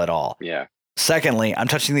very well at all. Yeah. Secondly, I'm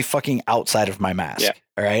touching the fucking outside of my mask. Yeah.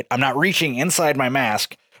 All right. I'm not reaching inside my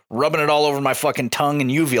mask, rubbing it all over my fucking tongue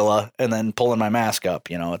and uvula, and then pulling my mask up.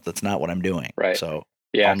 That's not what I'm doing. Right. So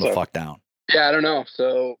calm the fuck down. Yeah, I don't know.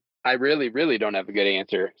 So I really, really don't have a good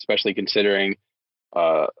answer, especially considering,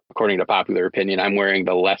 according to popular opinion, I'm wearing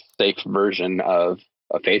the less safe version of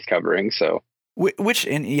a face covering. So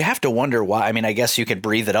and you have to wonder why. I mean, I guess you could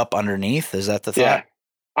breathe it up underneath. Is that the thought?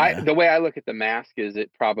 Yeah. The way I look at the mask is it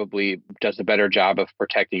probably does a better job of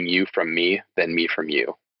protecting you from me than me from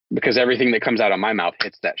you. because everything that comes out of my mouth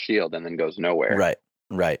hits that shield and then goes nowhere.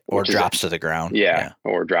 Right. Or Which is drops to the ground. Yeah.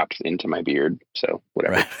 Or drops into my beard. So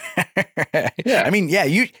whatever. Right. Yeah. I mean, yeah,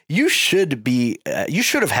 you should you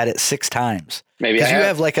should have had it 6 times. Maybe Because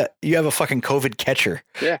you have a fucking COVID catcher.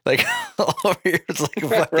 Yeah. Like all over here, it's like a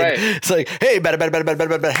fucking, Right. it's like, hey, better,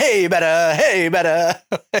 hey, better.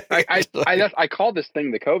 I call this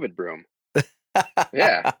thing the COVID broom.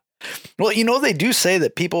 Yeah. Well, they do say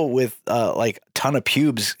that people with like a ton of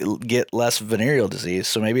pubes get less venereal disease.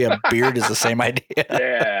 So maybe a beard is the same idea.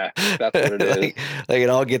 Yeah. That's what it is. Like it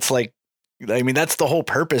all gets like, I mean, that's the whole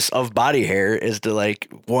purpose of body hair is to like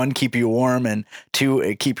 1, keep you warm, and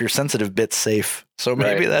 2, keep your sensitive bits safe. So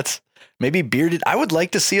maybe maybe bearded. I would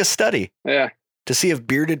like to see a study. Yeah. To see if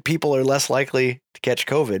bearded people are less likely to catch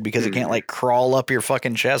COVID because it can't like crawl up your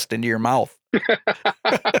fucking chest into your mouth.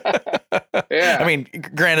 Yeah. I mean,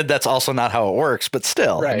 granted, that's also not how it works, but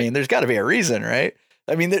still, Right. I mean, there's got to be a reason, right?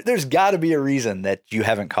 I mean, there's got to be a reason that you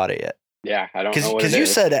haven't caught it yet. Yeah. I don't know what Because it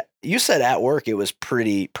you is. said at work it was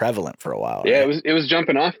pretty prevalent for a while. Yeah, right? it was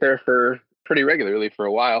jumping off there for pretty regularly for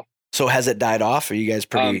a while. So has it died off? Are you guys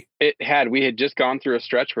pretty? We had just gone through a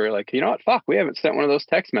stretch where like, you know what, fuck, we haven't sent one of those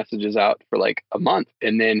text messages out for like a month.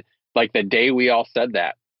 And then like the day we all said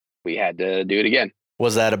that, we had to do it again.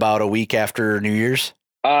 Was that about a week after New Year's?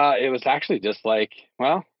 It was actually just like,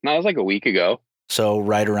 well, no, it was like a week ago. So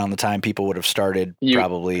right around the time people would have started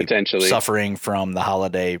probably potentially suffering from the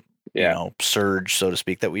holiday, Yeah. surge, so to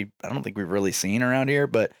speak, that I don't think we've really seen around here.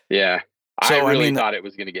 But Yeah. So, I I really mean- thought it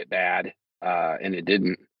was going to get bad. And it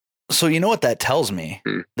didn't. so you know what that tells me?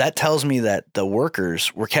 Hmm. That tells me that the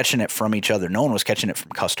workers were catching it from each other. No one was catching it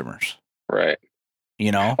from customers. Right.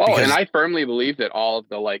 Oh, Oh, and I firmly believe that all of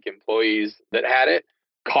the like employees that had it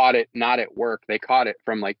caught it not at work. They caught it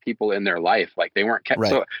from like people in their life. Like they weren't Right.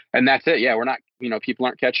 so, and that's it. Yeah, we're not. People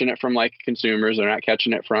aren't catching it from like consumers. They're not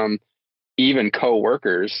catching it from even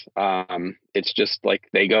co-workers. It's just like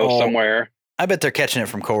they go somewhere. I bet they're catching it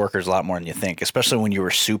from coworkers a lot more than you think, especially when you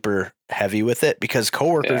were super heavy with it, because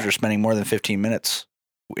coworkers Yeah. are spending more than 15 minutes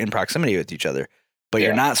in proximity with each other, but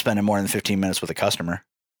you're Yeah. not spending more than 15 minutes with a customer.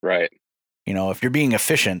 Right. If you're being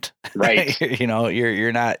efficient, Right.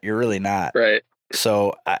 you're really not. Right.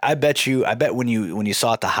 So I bet when you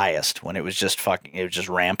saw it the highest, when it was just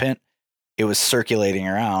rampant, it was circulating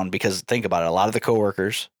around, because think about it. A lot of the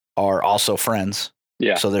coworkers are also friends.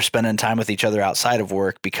 Yeah. So they're spending time with each other outside of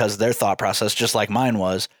work, because their thought process, just like mine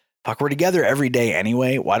was, fuck, we're together every day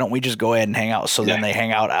anyway. Why don't we just go ahead and hang out? So then Yeah. they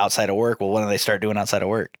hang out outside of work. Well, what do they start doing outside of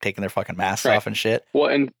work? Taking their fucking masks Right. off and shit. Well,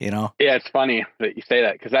 and Yeah, it's funny that you say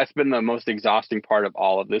that, because that's been the most exhausting part of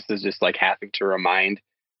all of this, is just like having to remind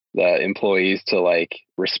the employees to like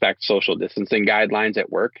respect social distancing guidelines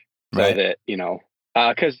at work, so Right. that,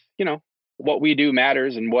 because, what we do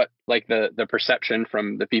matters, and what like the perception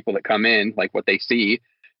from the people that come in, like what they see.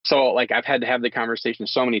 So like I've had to have the conversation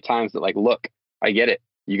so many times that like, look, I get it.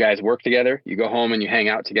 You guys work together, you go home and you hang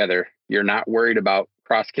out together. You're not worried about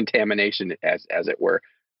cross contamination, as it were.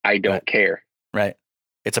 I don't Right. care. right.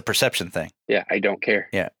 It's a perception thing. Yeah, I don't care.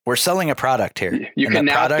 Yeah. We're selling a product here. You And can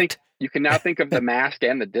the now product, think of the mask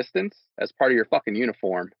and the distance as part of your fucking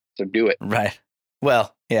uniform. So do it. right.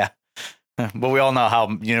 Well, yeah. But we all know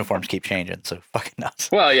how uniforms keep changing. So fucking nuts.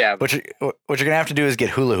 Well, yeah. What you're going to have to do is get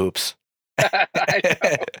hula hoops.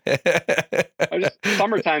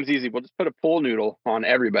 Summertime's easy. We'll just put a pool noodle on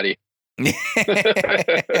everybody.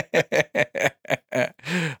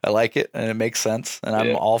 I like it, and it makes sense, and I'm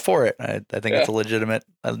Yeah. all for it. I think it's a legitimate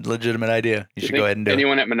idea. You should go ahead and do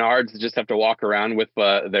anyone at Menards just have to walk around with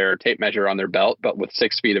their tape measure on their belt, but with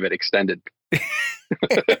 6 feet of it extended. it.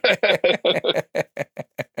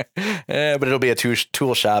 But it'll be a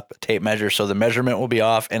tool shop tape measure, so the measurement will be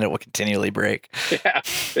off, and it will continually break. Yeah,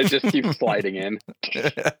 it just keeps sliding in.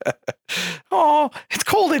 Oh, it's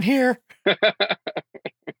cold in here.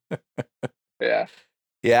 Yeah.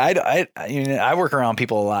 Yeah, I work around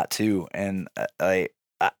people a lot too, and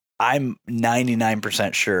I'm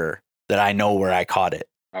 99% sure that I know where I caught it,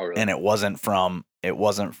 Oh, really? and it wasn't from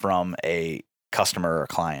a customer or a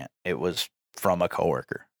client. It was from a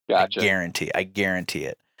coworker. Gotcha. I guarantee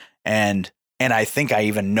it. And I think I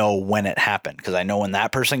even know when it happened, because I know when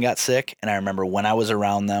that person got sick, and I remember when I was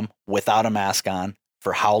around them without a mask on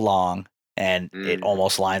for how long, and it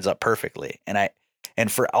almost lines up perfectly. And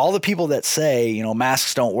for all the people that say,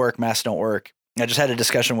 masks don't work, I just had a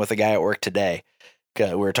discussion with a guy at work today.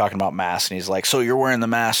 We were talking about masks, and he's like, so you're wearing the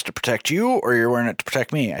mask to protect you, or you're wearing it to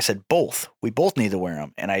protect me? I said, both. We both need to wear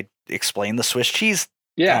them. And I explained the Swiss cheese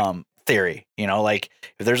theory. Like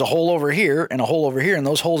if there's a hole over here and a hole over here, and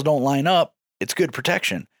those holes don't line up, it's good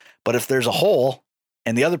protection. But if there's a hole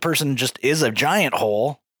and the other person just is a giant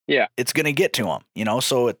hole, Yeah. it's going to get to them, you know?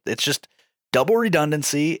 So it's just double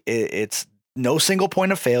redundancy. It's no single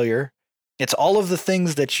point of failure. It's all of the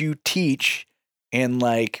things that you teach in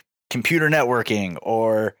like computer networking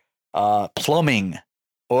or plumbing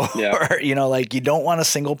or, you know, like you don't want a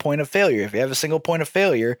single point of failure. If you have a single point of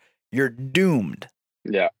failure, you're doomed.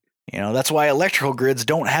 Yeah. You know, that's why electrical grids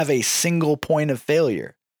don't have a single point of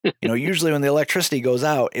failure. You know, usually when the electricity goes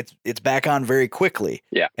out, it's back on very quickly.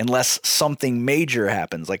 Yeah. Unless something major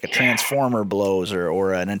happens, like a transformer blows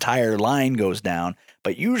or an entire line goes down.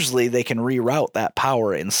 But usually they can reroute that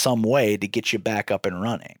power in some way to get you back up and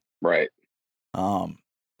running. Right.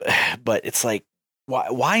 But it's like,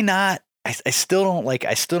 why not? I still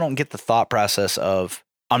don't get the thought process of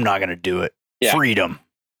I'm not going to do it. Yeah. Freedom.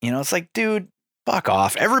 You know, it's like, dude, fuck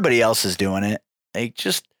off. Everybody else is doing it. Like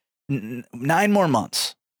just 9 more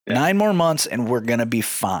months. Yeah. 9 more months and we're going to be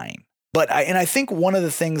fine. But I think one of the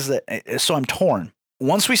things so I'm torn.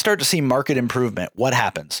 Once we start to see market improvement, what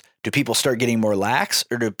happens? Do people start getting more lax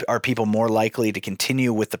or are people more likely to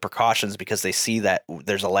continue with the precautions because they see that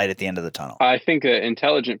there's a light at the end of the tunnel? I think that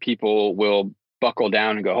intelligent people will buckle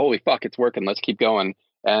down and go, holy fuck, it's working. Let's keep going.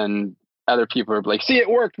 And other people are like, see, it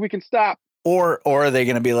worked. We can stop. Or are they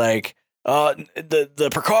going to be like, the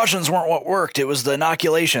precautions weren't what worked. It was the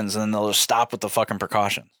inoculations. And then they'll just stop with the fucking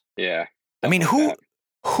precautions. Yeah. I mean, who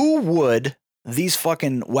would these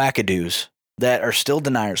fucking wackadoos that are still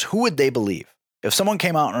deniers, who would they believe? If someone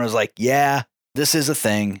came out and was like, yeah, this is a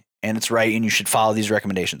thing and it's right and you should follow these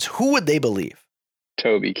recommendations, who would they believe?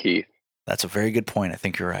 Toby Keith. That's a very good point. I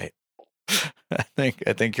think you're right. I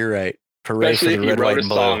think you're right. Hooray Especially for if the he red, white, wrote a and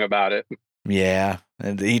blue. song about it. Yeah.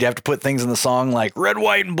 And he'd have to put things in the song like red,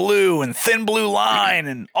 white, and blue and thin blue line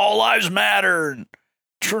and all lives matter and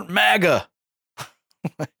MAGA.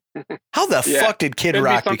 How the fuck did Kid It'd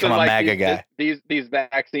Rock be become a like MAGA guy? These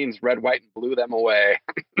vaccines, red, white, and blew them away.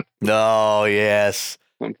 Oh, yes.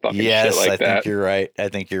 Some fucking Yes, shit like I that.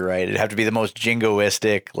 think you're right. It'd have to be the most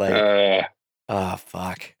jingoistic, like, oh,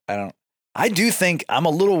 fuck. I do think I'm a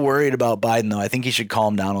little worried about Biden, though. I think he should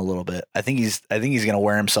calm down a little bit. I think he's going to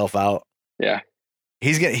wear himself out. Yeah.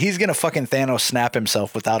 He's gonna fucking Thanos snap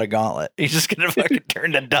himself without a gauntlet. He's just gonna fucking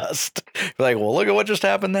turn to dust. Be like, well, look at what just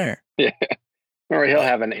happened there. Yeah. Or he'll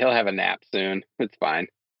have a nap soon. It's fine.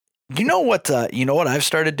 You know what I've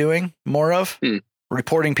started doing more of?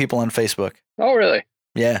 Reporting people on Facebook. Oh, really?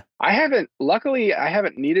 Yeah. Luckily I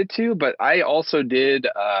haven't needed to, but I also did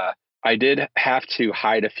have to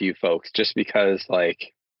hide a few folks just because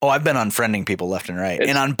like. Oh, I've been unfriending people left and right.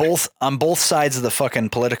 And on both sides of the fucking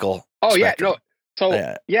political spectrum.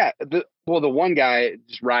 Yeah, no. So the one guy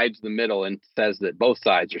just rides the middle and says that both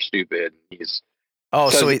sides are stupid.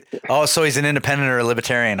 So he's an independent or a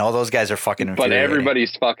libertarian. All those guys are fucking infuriating. But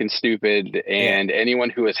everybody's fucking stupid, and anyone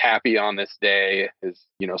who is happy on this day is,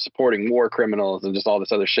 supporting war criminals and just all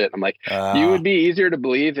this other shit. I'm like, you would be easier to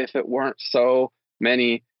believe if it weren't so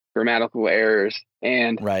many grammatical errors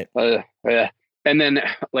and right. And then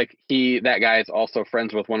like that guy is also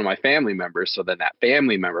friends with one of my family members. So then that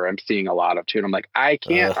family member I'm seeing a lot of too. And I'm like, I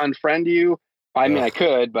can't unfriend you. I mean, I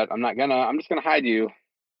could, but I'm just going to hide you.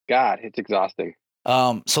 God, it's exhausting.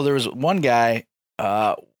 So there was one guy,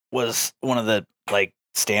 was one of the like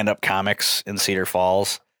stand-up comics in Cedar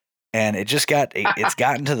Falls. And it's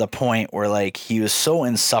gotten to the point where like he was so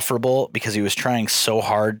insufferable because he was trying so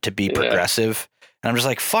hard to be progressive. And I'm just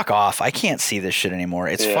like, fuck off. I can't see this shit anymore.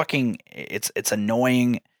 It's it's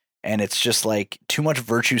annoying. And it's just like too much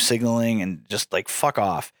virtue signaling and just like, fuck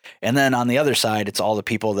off. And then on the other side, it's all the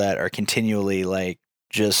people that are continually like,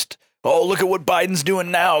 just, oh, look at what Biden's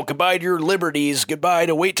doing now. Goodbye to your liberties. Goodbye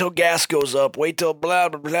to wait till gas goes up. Wait till blah,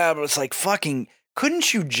 blah, blah. It's like, fucking,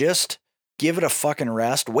 couldn't you just give it a fucking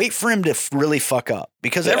rest? Wait for him to really fuck up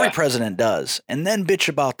because every president does. And then bitch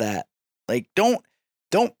about that. Like, don't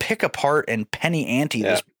pick apart and penny ante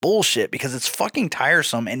this bullshit because it's fucking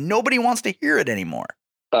tiresome and nobody wants to hear it anymore.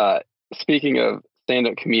 Speaking of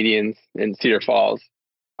stand-up comedians in Cedar Falls,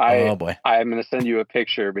 I'm going to send you a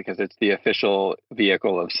picture because it's the official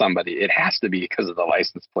vehicle of somebody. It has to be because of the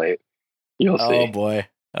license plate. You'll see. Oh boy.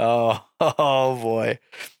 Oh boy.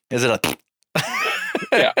 Is it a?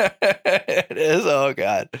 Yeah. It is. Oh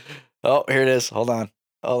God. Oh, here it is. Hold on.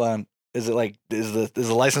 Is it like is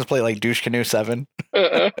the license plate like Douche Canoe 7?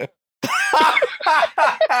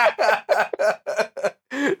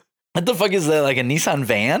 What the fuck is that? Like a Nissan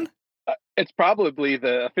van? It's probably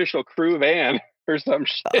the official crew van or some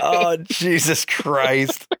shit. Oh Jesus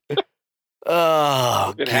Christ!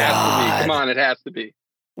 Oh, it has to be. Come on, it has to be.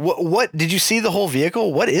 What did you see the whole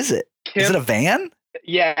vehicle? What is it? Is it a van?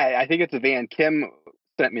 Yeah, I think it's a van. Kim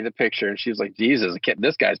sent me the picture, and she was like, Jesus,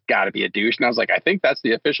 this guy's got to be a douche. And I was like, I think that's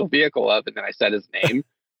the official vehicle of, and then I said his name.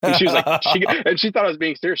 And she was like, she thought I was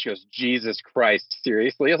being serious. She goes, Jesus Christ,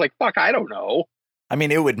 seriously? I was like, fuck, I don't know. I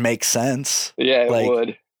mean, it would make sense. Yeah, it Like,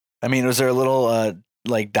 would. I mean, was there a little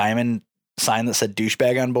like diamond sign that said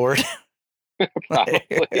douchebag on board?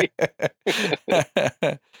 Probably.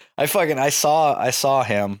 I saw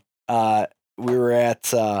him. We were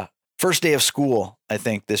at first day of school, I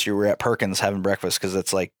think this year. We were at Perkins having breakfast because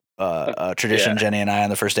it's like a tradition. Yeah. Jenny and I on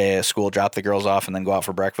the first day of school drop the girls off and then go out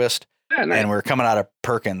for breakfast. Yeah, nice. And we were coming out of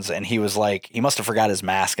Perkins, and he was like, he must have forgot his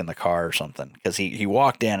mask in the car or something, because he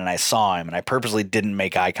walked in and I saw him, and I purposely didn't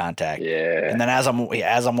make eye contact. Yeah. And then as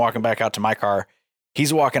I'm walking back out to my car,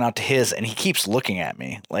 he's walking out to his, and he keeps looking at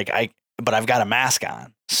me but I've got a mask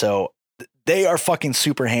on, so they are fucking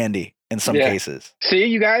super handy in some cases. See,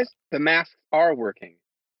 you guys, the masks are working.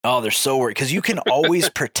 Oh, they're so weird because you can always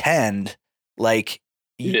pretend like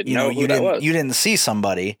You didn't know who that was. You didn't see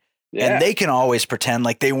somebody. Yeah. And they can always pretend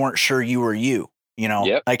like they weren't sure you were you, you know,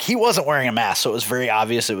 Yep. like he wasn't wearing a mask. So it was very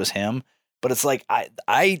obvious it was him, but it's like,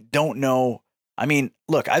 I don't know. I mean,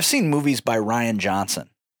 look, I've seen movies by Ryan Johnson,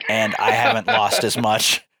 and I haven't lost as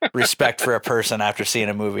much respect for a person after seeing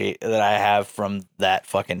a movie that I have from that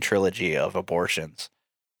fucking trilogy of abortions.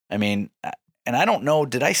 I mean, and I don't know,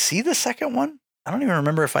 did I see the second one? I don't even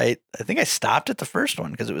remember if I think I stopped at the first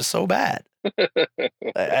one because it was so bad.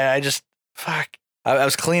 I just, fuck. I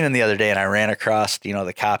was cleaning the other day and I ran across,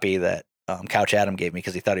 the copy that Couch Adam gave me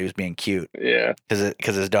because he thought he was being cute. Yeah.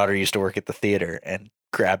 Because his daughter used to work at the theater and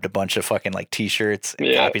grabbed a bunch of fucking like T-shirts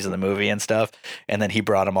and copies of the movie and stuff. And then he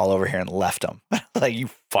brought them all over here and left them. Like, you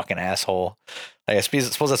fucking asshole. Like, I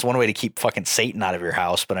suppose that's one way to keep fucking Satan out of your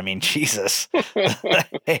house. But I mean, Jesus.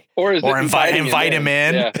 Or invite him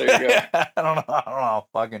in. Yeah, there you go. I don't know.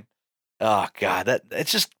 Fucking. Oh God,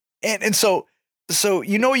 it's just and so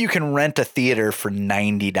you can rent a theater for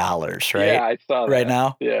 $90, right? Yeah, I saw that. Right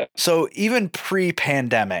now. Yeah. So even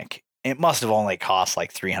pre-pandemic, it must have only cost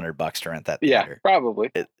like $300 to rent that Yeah, theater.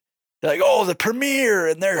 probably. They're like, oh, the premiere,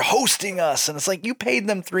 and they're hosting us, and it's like you paid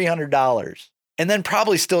them $300, and then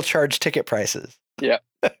probably still charge ticket prices. Yeah.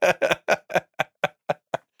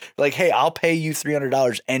 Like, hey, I'll pay you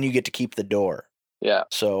 $300, and you get to keep the door. Yeah.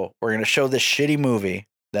 So we're gonna show this shitty movie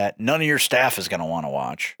that none of your staff is gonna want to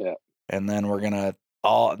watch. Yeah. And then we're gonna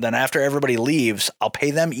then after everybody leaves, I'll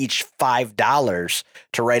pay them each $5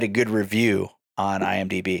 to write a good review on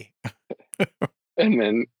IMDb.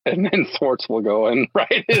 And then Swartz will go and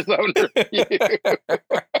write his own review.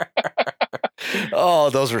 Oh,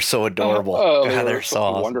 those were so adorable. Oh, God, they they're were so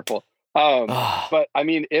awesome. wonderful. Oh. But I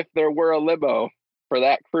mean, if there were a limo for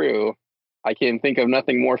that crew, I can think of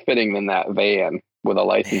nothing more fitting than that van with a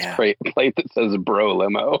license plate that says Bro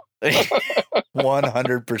Limo.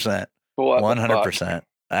 100%. 100%.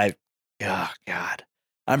 Oh God.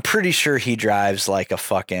 I'm pretty sure he drives like a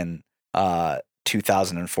fucking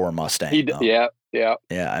 2004 Mustang. Yeah. Yeah,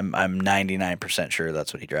 I'm 99% sure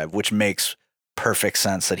that's what he drives, which makes perfect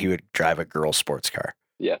sense that he would drive a girl sports car.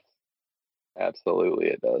 Yes. Absolutely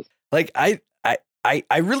it does. Like I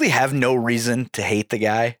really have no reason to hate the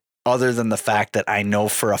guy other than the fact that I know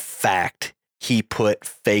for a fact he put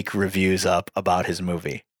fake reviews up about his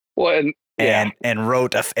movie. Well, and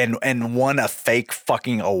wrote and won a fake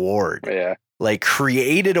fucking award. Yeah. Like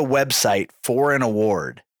created a website for an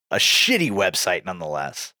award, a shitty website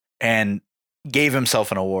nonetheless, and gave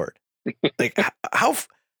himself an award. Like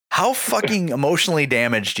how fucking emotionally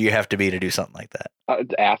damaged do you have to be to do something like that?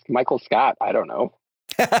 Ask Michael Scott. I don't know.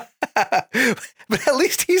 But at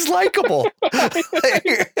least he's likable.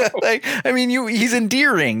 He's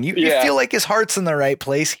endearing. You feel like his heart's in the right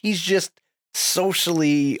place. He's just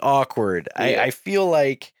socially awkward. Yeah. I feel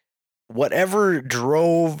like whatever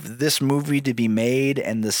drove this movie to be made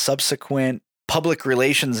and the subsequent public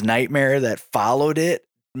relations nightmare that followed it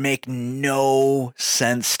make no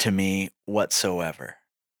sense to me whatsoever.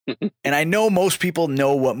 And I know most people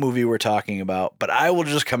know what movie we're talking about, but I will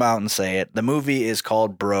just come out and say it. The movie is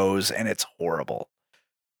called Bros, and it's horrible.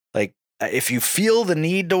 Like, if you feel the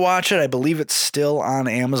need to watch it, I believe it's still on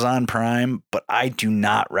Amazon Prime, but I do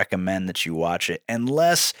not recommend that you watch it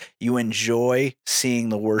unless you enjoy seeing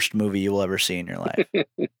the worst movie you will ever see in your life.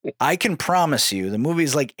 I can promise you the movie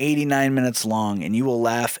is like 89 minutes long, and you will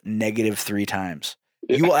laugh -3 times.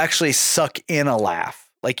 You will actually suck in a laugh.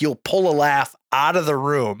 Like, you'll pull a laugh out of the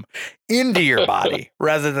room into your body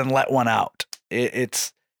rather than let one out.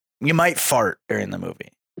 You might fart during the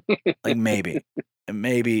movie. Like maybe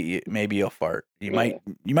you'll fart. You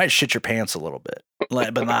might shit your pants a little bit,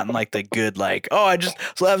 but not in like the good, like, oh, I just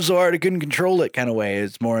laughed so hard I couldn't control it kind of way.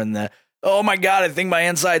 It's more in the, oh my God, I think my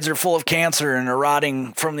insides are full of cancer and are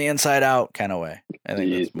rotting from the inside out kind of way. I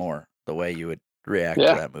think that's more the way you would react to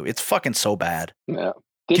that movie. It's fucking so bad. Yeah.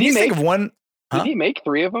 Can you think of one? Did he make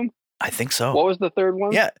 3 of them? I think so. What was the third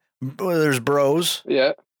one? Yeah. Well, there's Bros.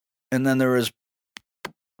 Yeah. And then there was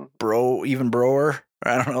Broer.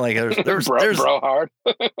 I don't know. Like there's bro hard.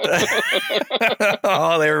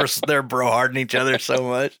 Oh, they're bro harding each other so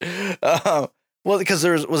much. Well, because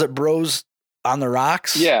was it Bros on the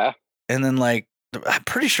Rocks? Yeah. And then like I'm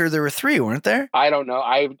pretty sure there were 3, weren't there? I don't know.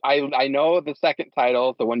 I know the second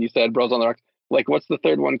title, the one you said, Bros on the Rocks. Like, what's the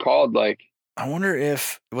third one called? Like, I wonder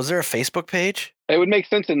was there a Facebook page? It would make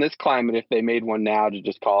sense in this climate if they made one now to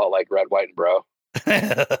just call it like Red, White, and Bro.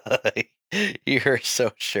 You're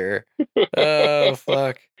so sure. Oh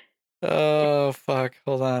fuck. Oh fuck.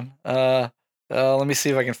 Hold on. Let me see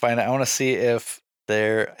if I can find it. I want to see if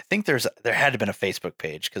there had to have been a Facebook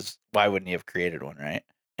page, because why wouldn't he have created one, right?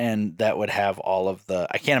 And that would have all of the.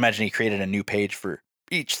 I can't imagine he created a new page for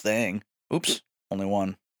each thing. Oops, only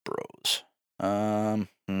one. Bros.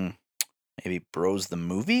 Maybe Bros the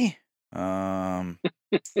movie. Damn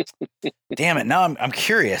it! Now I'm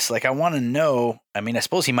curious. Like, I want to know. I mean, I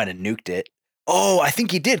suppose he might have nuked it. Oh, I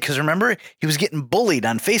think he did, because remember he was getting bullied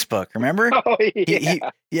on Facebook. Remember? Oh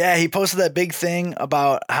yeah. He posted that big thing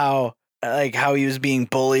about how he was being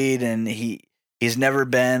bullied, and he's never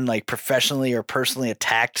been like professionally or personally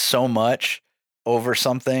attacked so much over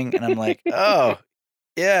something. And I'm like, oh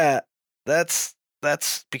yeah, that's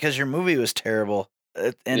because your movie was terrible.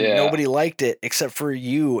 And nobody liked it except for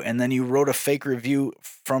you, and then you wrote a fake review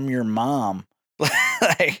from your mom.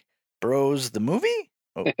 Like, Bros the movie?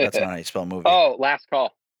 Oh, that's not how you spell movie. Oh, Last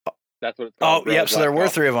Call. That's what it's called. Oh, Bros, yep. So there were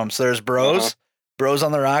 3 of them. So there's Bros, Bros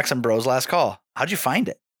on the Rocks, and Bros Last Call. How'd you find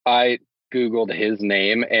it? I Googled his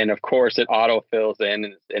name, and of course it auto fills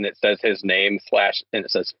in, and it says his name / and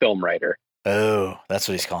it says film writer. Oh, that's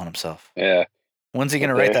what he's calling himself. Yeah. When's he going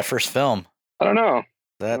to write that first film? I don't know. I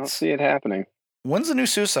don't That's see it happening. When's the new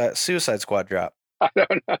Suicide Squad drop? I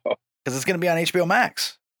don't know. Because it's going to be on HBO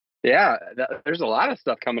Max. Yeah, there's a lot of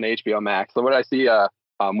stuff coming to HBO Max. So what did I see?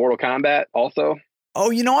 Mortal Kombat also.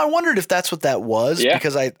 Oh, I wondered if that's what that was. Yeah.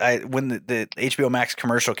 Because I when the HBO Max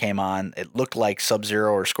commercial came on, it looked like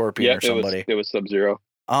Sub-Zero or Scorpion or somebody. It was Sub-Zero.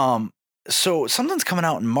 So something's coming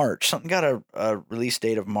out in March. Something got a release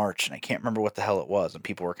date of March, and I can't remember what the hell it was. And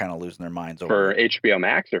people were kind of losing their minds over it. For HBO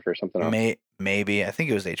Max or for something else? Maybe. I think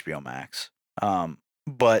it was HBO Max.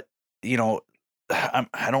 But I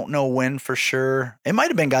don't know when for sure. It might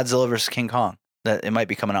have been Godzilla vs. King Kong. That it might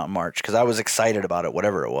be coming out in March, because I was excited about it,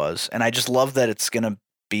 whatever it was. And I just love that it's going to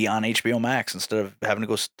be on HBO Max instead of having to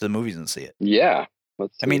go to the movies and see it. Yeah.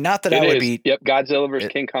 I mean, not that I would be. Yep. Godzilla vs.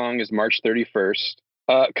 King Kong is March 31st.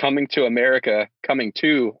 Coming to America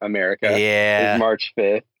Yeah. is March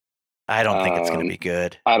 5th. I don't think it's going to be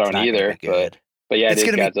good. I don't either, but yeah, it's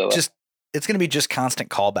going to be it's going to be just constant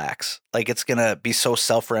callbacks. Like, it's going to be so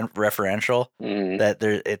self-referential that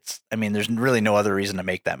there's really no other reason to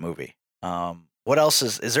make that movie. What else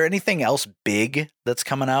is there anything else big that's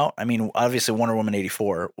coming out? I mean, obviously Wonder Woman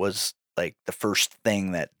 84 was like the first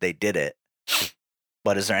thing that they did it.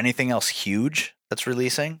 But is there anything else huge that's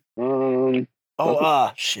releasing?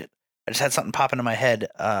 Shit. I just had something pop into my head.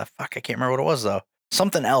 Fuck, I can't remember what it was though.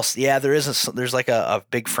 Something else. Yeah, there's like a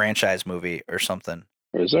big franchise movie or something.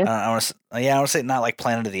 Is there? I want to say not like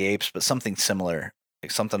Planet of the Apes, but something similar,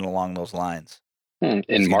 like something along those lines.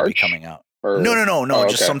 In March coming out. No.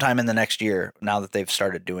 Just sometime in the next year. Now that they've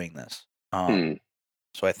started doing this, so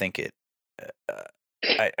I think it.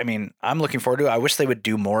 I mean, I'm looking forward to it. I wish they would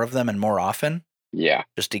do more of them and more often. Yeah,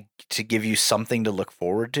 just to give you something to look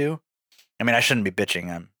forward to. I mean, I shouldn't be bitching.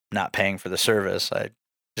 I'm not paying for the service. I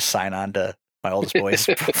just sign on to my oldest boy's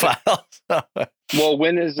profile. Well,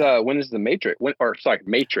 when is the Matrix?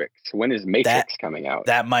 Matrix. When is Matrix coming out?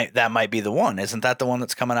 That might be the one. Isn't that the one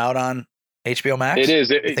that's coming out on HBO Max? It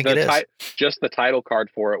is. I think it is. Just the title card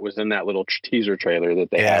for it was in that little teaser trailer that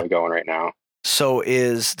they have going right now. So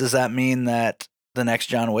does that mean that the next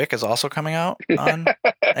John Wick is also coming out on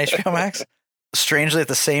HBO Max? Strangely, at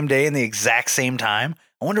the same day and the exact same time.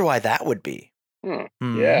 I wonder why that would be.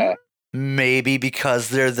 Yeah. Maybe because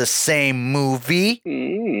they're the same movie.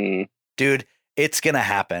 Dude, it's going to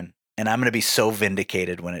happen. And I'm going to be so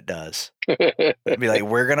vindicated when it does. It'd be like,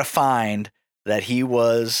 we're going to find that he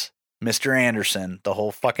was Mr. Anderson the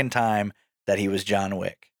whole fucking time that he was John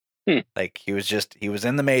Wick. Like, he was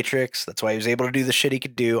in the Matrix. That's why he was able to do the shit he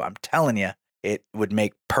could do. I'm telling you, it would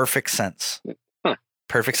make perfect sense.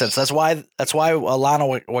 Perfect sense. That's why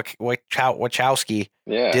Alana Wachowski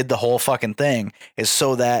did the whole fucking thing, is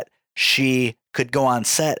so that she could go on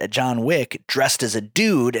set at John Wick dressed as a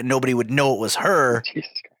dude and nobody would know it was her Jesus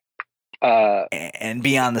Christ. and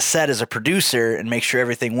be on the set as a producer and make sure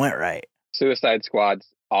everything went right. Suicide Squad's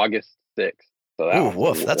August 6th. So that Ooh,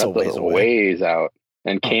 was- woof, that's a ways away. ways out.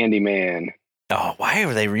 And Candyman. Oh, why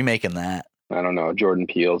are they remaking that? I don't know. Jordan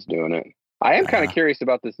Peele's doing it. I am kind Yeah. of curious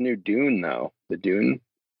about this new Dune, though. The Dune.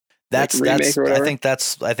 That's remake or I whatever? think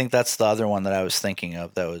that's the other one that I was thinking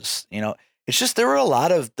of. That was, it's just there were a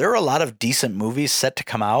lot of decent movies set to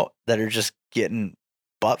come out that are just getting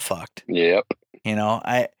butt fucked. Yep.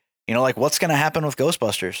 Like what's going to happen with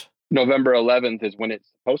Ghostbusters? November 11th is when it's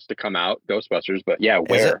supposed to come out, Ghostbusters. But yeah,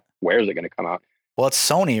 it? where is it going to come out? Well, it's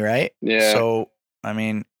Sony, right? Yeah. So I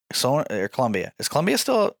mean, Sony or Columbia. Is Columbia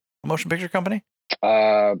still a motion picture company?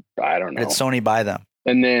 I don't know. Did Sony buy them?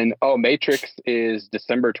 And then, Matrix is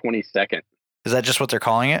December 22nd. Is that just what they're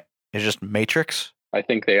calling it? It's just Matrix? I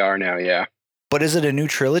think they are now. Yeah. But is it a new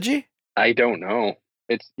trilogy? I don't know.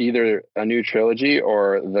 It's either a new trilogy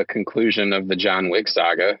or the conclusion of the John Wick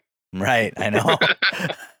saga. Right, I know.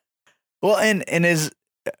 Well, and is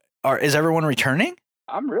everyone returning?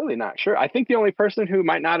 I'm really not sure. I think the only person who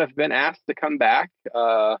might not have been asked to come back,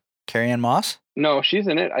 Carrie Ann Moss? no, she's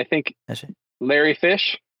in it. I think Is she? Larry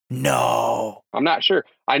Fish. No. I'm not sure.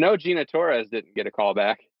 I know Gina Torres didn't get a call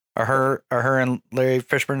back. Are her and Larry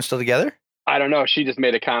Fishburne still together? I don't know. She just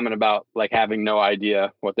made a comment about like having no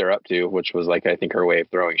idea what they're up to, which was like, I think her way of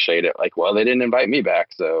throwing shade at like, well, they didn't invite me back.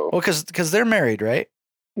 So Well, because they're married, right?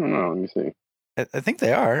 I don't know. Let me see. I think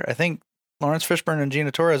they are. I think Lawrence Fishburne and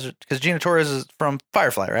Gina Torres, because Gina Torres is from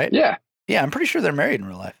Firefly, right? Yeah. Yeah, I'm pretty sure they're married in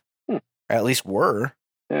real life. Hmm. Or at least were.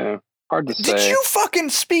 Yeah. Hard to Did say. you fucking,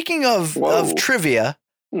 speaking of Whoa. trivia,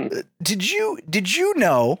 Hmm. did you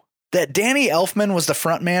know that Danny Elfman was the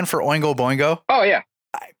front man for Oingo Boingo? Oh, yeah.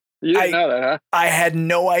 You didn't I- know that, I had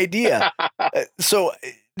no idea. huh? So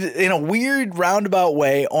in a weird roundabout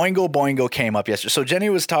way, Oingo Boingo came up yesterday. So Jenny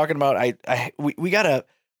was talking about, we got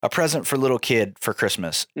a present for little kid for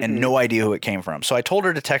Christmas and Mhm. no idea who it came from. So I told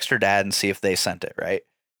her to text her dad and see if they sent it. Right.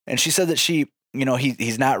 And she said that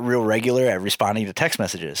he's not real regular at responding to text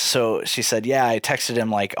messages. So she said, yeah, I texted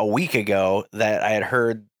him like a week ago that I had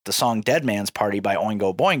heard the song Dead Man's Party by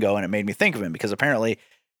Oingo Boingo. And it made me think of him because apparently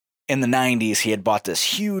in the 90s, he had bought this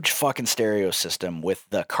huge fucking stereo system with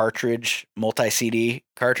the cartridge, multi-CD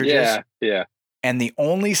cartridges. Yeah. Yeah. And the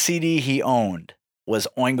only CD he owned was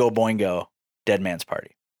Oingo Boingo, Dead Man's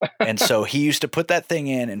Party. And so he used to put that thing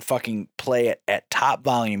in and fucking play it at top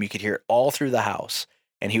volume. You could hear it all through the house.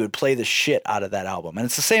 And he would play the shit out of that album. And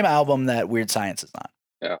it's the same album that Weird Science is on.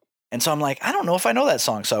 Yeah. And so I'm like, I don't know if I know that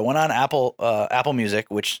song. So I went on Apple Music,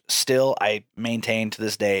 which still I maintain to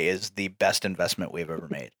this day is the best investment we've ever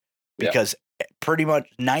made. Yeah. Because pretty much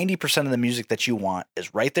 90% of the music that you want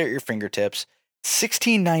is right there at your fingertips.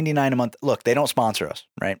 $16.99 a month. Look, they don't sponsor us,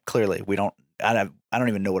 right? Clearly, we don't. I don't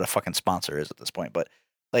even know what a fucking sponsor is at this point. But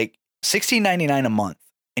like $16.99 a month,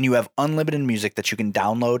 and you have unlimited music that you can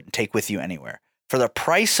download and take with you anywhere. For the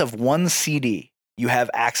price of one CD, you have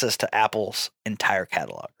access to Apple's entire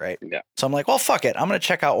catalog, right? Yeah. So I'm like, well, fuck it. I'm going to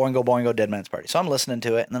check out Oingo Boingo Dead Man's Party. So I'm listening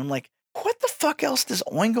to it, and then I'm like, what the fuck else does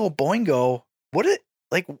Oingo Boingo?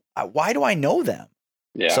 Why do I know them?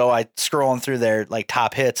 Yeah. So I scrolling through their like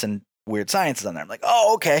top hits and Weird Science is on there. I'm like,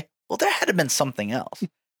 oh, okay. Well, there had to have been something else.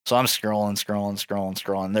 So I'm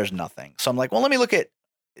scrolling. There's nothing. So I'm like, well, let me look at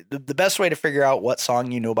the best way to figure out what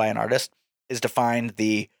song you know by an artist is to find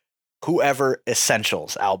the Whoever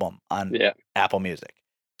Essentials album on Yeah. Apple Music.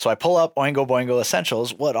 So I pull up Oingo Boingo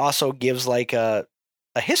Essentials. What also gives like a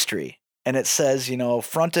history. And it says,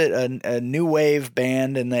 fronted a new wave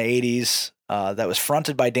band in the 80s that was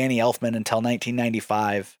fronted by Danny Elfman until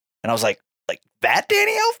 1995. And I was like that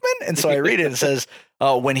Danny Elfman? And so I read it. It says,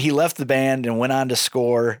 when he left the band and went on to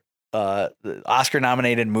score the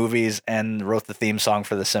Oscar-nominated movies and wrote the theme song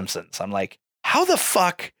for The Simpsons. I'm like, how the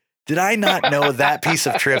fuck did I not know that piece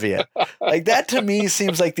of trivia? Like that to me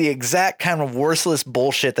seems like the exact kind of worthless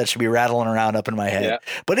bullshit that should be rattling around up in my head. Yeah.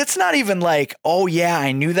 But it's not even like, oh yeah,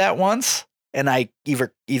 I knew that once and I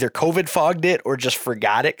either COVID fogged it or just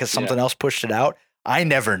forgot it because something else pushed it out. I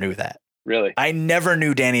never knew that. Really? I never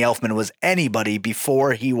knew Danny Elfman was anybody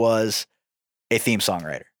before he was a theme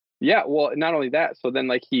songwriter. Yeah. Well, not only that. So then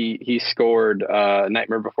like he scored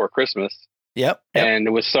Nightmare Before Christmas. Yep.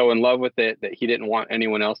 And was so in love with it that he didn't want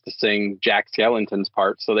anyone else to sing Jack Skellington's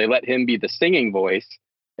part. So they let him be the singing voice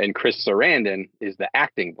and Chris Sarandon is the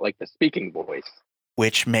acting, like the speaking voice.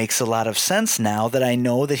 Which makes a lot of sense now that I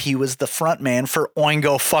know that he was the front man for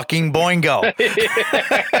Oingo fucking Boingo.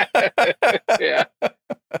 Yeah.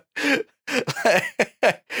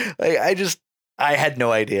 I had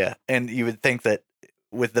no idea. And you would think that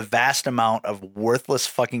with the vast amount of worthless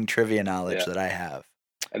fucking trivia knowledge that I have.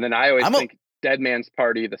 And then I always think Dead Man's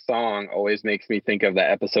Party, the song, always makes me think of the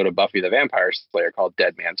episode of Buffy the Vampire Slayer called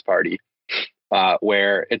Dead Man's Party,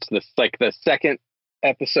 where it's the second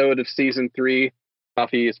episode of season 3.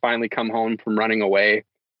 Buffy has finally come home from running away,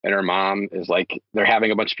 and her mom is like, they're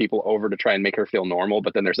having a bunch of people over to try and make her feel normal,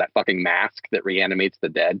 but then there's that fucking mask that reanimates the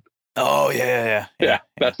dead. Oh, yeah.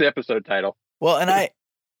 That's the episode title. Well, and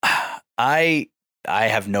I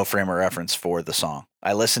have no frame of reference for the song.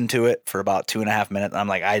 I listened to it for about 2.5 minutes. And I'm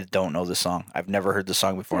like, I don't know this song. I've never heard this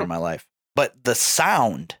song before in my life. But the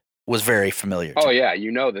sound was very familiar. Oh yeah,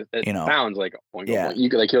 that it sounds like yeah.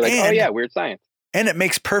 You're like, oh yeah, Weird Science. And it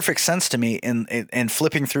makes perfect sense to me in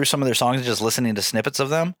flipping through some of their songs and just listening to snippets of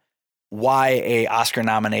them, why a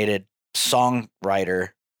Oscar-nominated songwriter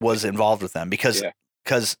was involved with them. Because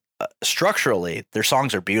structurally, their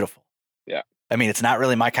songs are beautiful. Yeah. I mean, it's not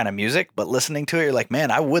really my kind of music, but listening to it, you're like, man,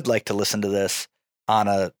 I would like to listen to this on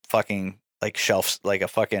a fucking shelf, like a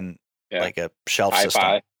fucking like a shelf Hi-fi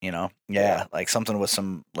system, Yeah, like something with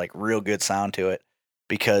some like real good sound to it,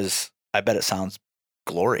 because I bet it sounds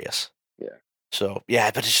glorious. Yeah. So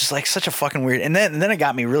yeah, but it's just like such a fucking weird. And then it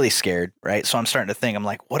got me really scared, right? So I'm starting to think, I'm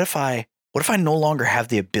like, what if I no longer have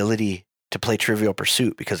the ability to play Trivial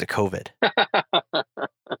Pursuit because of COVID?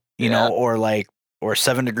 Or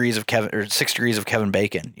 7 degrees of Kevin, or 6 degrees of Kevin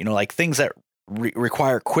Bacon, like things that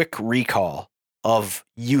require quick recall of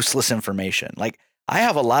useless information. Like I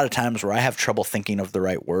have a lot of times where I have trouble thinking of the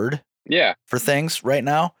right word for things right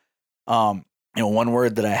now. One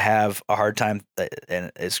word that I have a hard time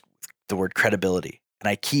is the word credibility. And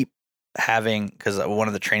I keep having, because one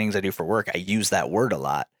of the trainings I do for work, I use that word a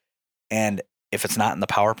lot. And if it's not in the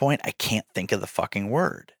PowerPoint, I can't think of the fucking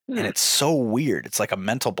word. And it's so weird. It's like a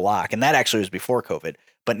mental block. And that actually was before COVID.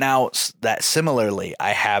 But now that similarly, I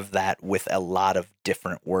have that with a lot of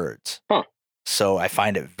different words. Huh. So I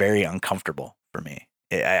find it very uncomfortable for me.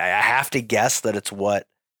 I have to guess that it's what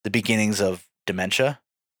the beginnings of dementia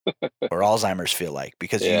or Alzheimer's feel like,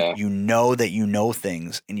 because you know that you know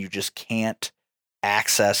things and you just can't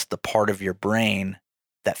access the part of your brain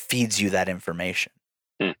that feeds you that information.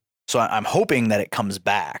 So I'm hoping that it comes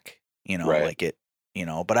back, like it,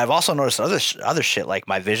 but I've also noticed other shit, like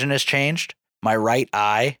my vision has changed. My right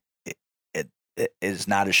eye, it is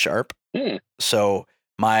not as sharp. So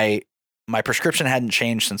my prescription hadn't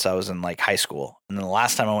changed since I was in like high school. And then the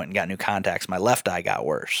last time I went and got new contacts, my left eye got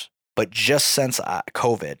worse. But just since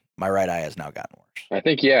COVID, my right eye has now gotten worse. I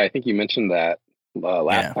think you mentioned that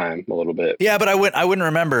last time a little bit. Yeah, but I wouldn't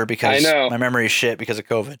remember because I know. My memory is shit because of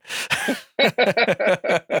COVID.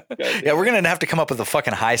 Yeah, we're going to have to come up with a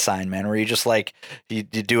fucking high sign, man, where you just like, you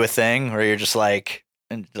do a thing where you're just like,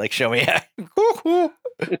 and like show me, cuckoo,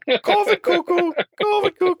 COVID cuckoo,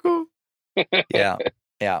 COVID cuckoo.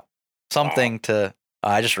 Yeah. Something to,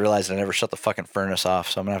 I just realized I never shut the fucking furnace off,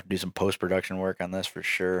 so I'm going to have to do some post-production work on this for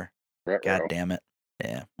sure. God damn it.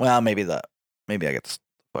 Yeah. Well, maybe I get this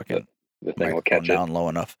fucking the thing will catch down low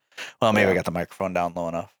enough. Well, maybe I got the microphone down low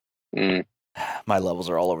enough. My levels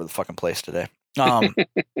are all over the fucking place today.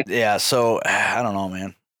 Yeah, so I don't know,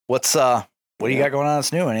 man. What do you got going on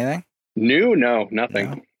that's new? Anything? New? No, nothing.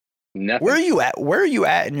 No. Nothing. Where are you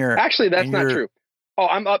at in your... Actually, that's not true. Oh,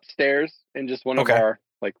 I'm upstairs in just one of our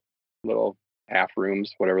like little half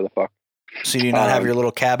rooms, whatever the fuck. So you do not have your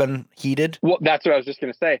little cabin heated? Well, that's what I was just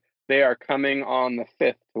going to say. They are coming on the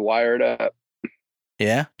 5th to wire it up.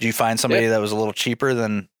 Yeah? Did you find somebody that was a little cheaper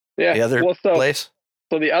than the other place?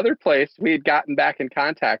 So the other place, we had gotten back in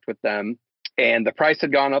contact with them, and the price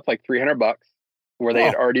had gone up like $300, where they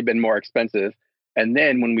had already been more expensive. And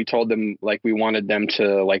then when we told them, like, we wanted them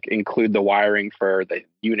to like include the wiring for the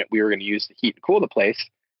unit we were going to use to heat and cool the place,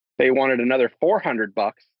 they wanted another $400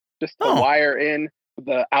 just to wire in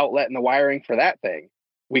the outlet and the wiring for that thing.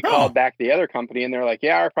 We called back the other company and they're like,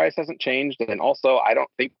 yeah, our price hasn't changed. And also, I don't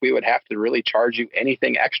think we would have to really charge you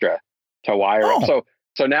anything extra to wire it.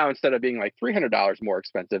 So now instead of being like $300 more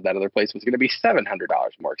expensive, that other place was going to be $700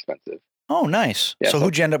 more expensive. Oh, nice. Yeah, so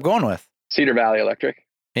who'd you end up going with? Cedar Valley Electric.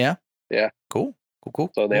 Yeah. Yeah. Cool.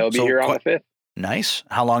 So they'll be here on the 5th. Nice.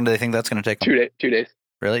 How long do they think that's going to take them? 2 days.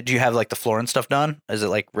 Really? Do you have like the floor and stuff done? Is it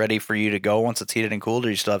like ready for you to go once it's heated and cooled, or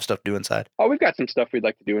do you still have stuff to do inside? Oh, we've got some stuff we'd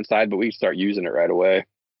like to do inside, but we start using it right away.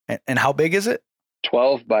 And how big is it?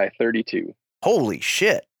 12 by 32. Holy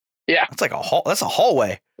shit. Yeah. That's like that's a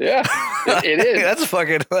hallway. Yeah, it is. That's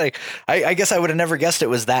fucking like, I guess I would have never guessed it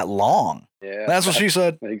was that long. Yeah. That's what she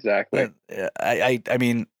said. Exactly. I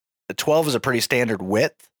mean, the 12 is a pretty standard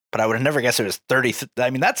width, but I would have never guessed it was 30. I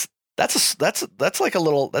mean, that's like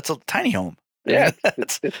a tiny home. Yeah.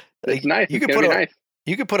 It's nice. You could put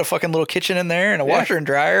You could put a fucking little kitchen in there and a Yeah. washer and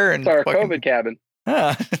dryer and It's our fucking, COVID cabin.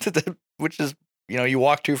 which is, you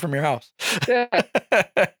walk to from your house. Yeah.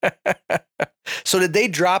 So did they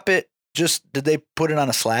drop it? Did they put it on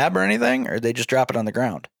a slab or anything, or they just drop it on the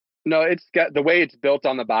ground? No, it's got the way it's built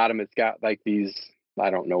on the bottom. It's got like these, I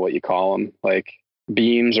don't know what you call them, like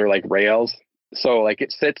beams or like rails. So like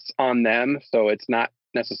it sits on them. So it's not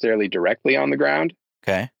necessarily directly on the ground.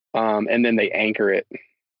 Okay. And then they anchor it.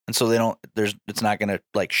 And so it's not going to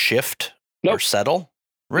like shift or Nope. settle?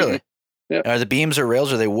 Really? Mm-hmm. Yep. Are the beams or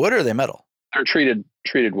rails, are they wood or are they metal? They're treated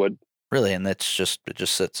wood. Really? And it just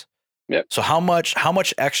sits. Yep. So how much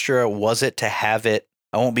extra was it to have it?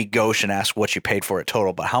 I won't be gauche and ask what you paid for it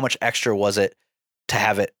total, but how much extra was it to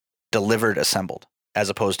have it delivered, assembled, as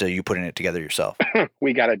opposed to you putting it together yourself?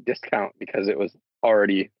 We got a discount because it was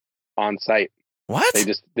already on site. What? They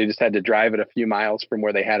just had to drive it a few miles from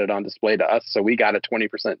where they had it on display to us. So we got a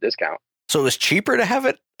 20% discount. So it was cheaper to have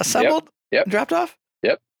it assembled Yep. and dropped off?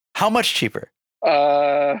 Yep. How much cheaper?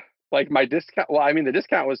 Like my discount. Well, I mean, the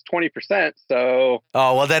discount was 20%. So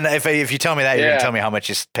Oh, well then if you tell me that, you're going Yeah. to tell me how much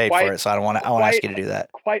you paid for Quite- it. So I want to ask you to do that.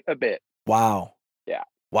 quite a bit. Wow. Yeah.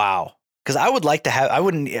 Wow. Because I would like to have, I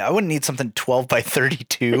wouldn't need something 12 by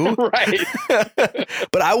 32, Right.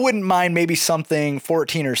 but I wouldn't mind maybe something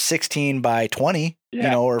 14 or 16 by 20,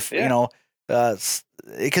 Yeah. because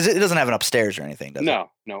it doesn't have an upstairs or anything, does it? No.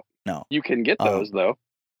 No. You can get those though.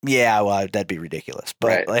 Yeah, well, that'd be ridiculous. But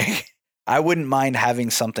Right. like, I wouldn't mind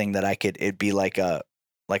having something that it'd be like a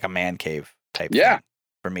man cave type Yeah. thing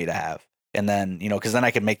for me to have. And then, because then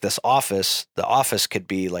I could make the office could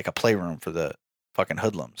be like a playroom for the fucking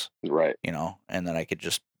hoodlums, Right. and then I could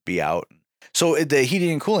just be out. So the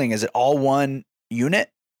heating and cooling, is it all one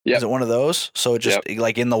unit? Yep. Is it one of those? So it just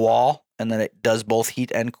like in the wall and then it does both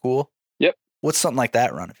heat and cool? Yep. What's something like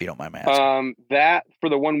that run, if you don't mind my asking? That for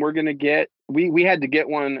the one we're going to get, we had to get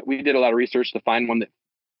one. We did a lot of research to find one that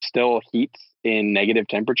still heats in negative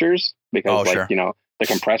temperatures because sure. the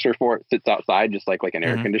compressor for it sits outside just like an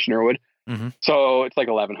air Mhm. conditioner would. Mhm. So it's like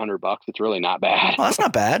 $1,100. It's really not bad. Well, that's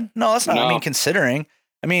not bad. No, that's not. I No. mean, considering,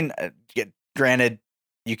 granted,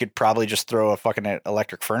 you could probably just throw a fucking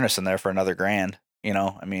electric furnace in there for another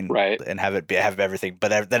 $1,000. Right. And have everything,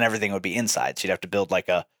 but then everything would be inside. So you'd have to build like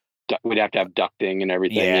a We'd have to have ducting and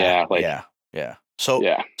everything. yeah. So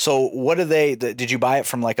yeah. So what do did you buy it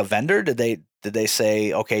from like a vendor? Did they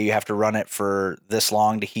say, okay, you have to run it for this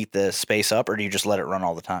long to heat the space up, or do you just let it run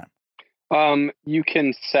all the time? You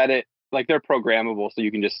can set it like they're programmable, so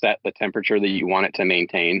you can just set the temperature that you want it to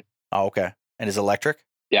maintain. Oh, okay. And is it electric?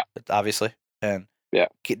 Yeah. Obviously. And yeah.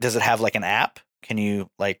 Does it have like an app? Can you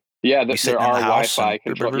like, Yeah, You sitting there in are the house Wi-Fi and-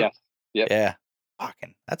 control. Yes. Yep. yeah,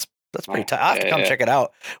 fucking, that's pretty Oh, tight. I have to come yeah. check it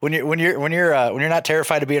out when you're not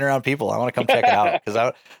terrified of being around people. I want to come check it out because I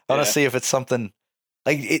want Yeah. to see if it's something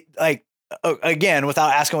again,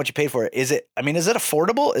 without asking what you paid for it. Is it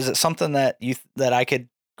affordable? Is it something that I could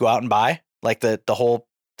go out and buy, like the whole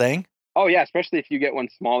thing? Oh yeah, especially if you get one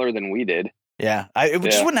smaller than we did. Yeah, it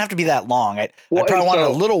just Yeah. wouldn't have to be that long. I Well, probably and want it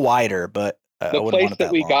a so little wider, but I the wouldn't place want it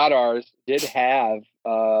that we long. got ours did have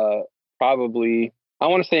probably, I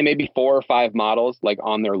want to say maybe 4 or 5 models like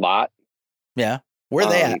on their lot. Yeah, where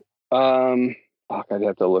are they at? Fuck, I'd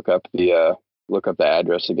have to look up the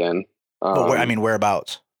address again. But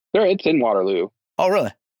whereabouts? It's in Waterloo. Oh,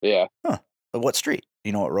 really? Yeah. What street? Do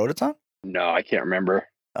you know what road it's on? No, I can't remember.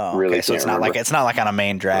 Oh, Really okay. So it's can't not remember. like on a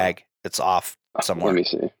main drag. It's off somewhere. Let me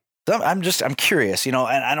see. So I'm curious, and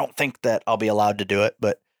I don't think that I'll be allowed to do it,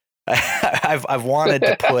 but I've wanted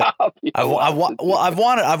to put I've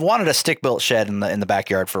wanted a stick built shed in the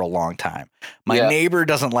backyard for a long time. My Yeah. neighbor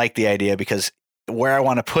doesn't like the idea because where I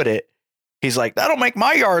want to put it, he's like, that'll make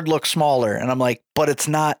my yard look smaller, and I'm like, but it's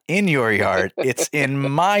not in your yard, it's in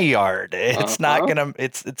my yard. It's not gonna.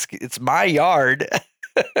 It's my yard.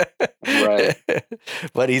 Right.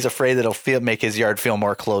 But he's afraid that it'll make his yard feel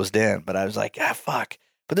more closed in. But I was like, fuck.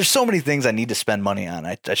 But there's so many things I need to spend money on.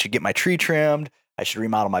 I should get my tree trimmed. I should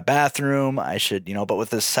remodel my bathroom. I should, but with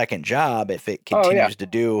this second job, if it continues to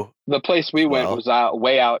do. The place we went Well. was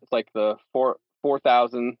way out. It's like the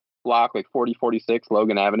 4,000 block, like 4046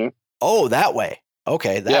 Logan Avenue. Oh, that way.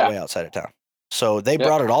 Okay. That way outside of town. So they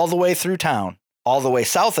brought it all the way through town, all the way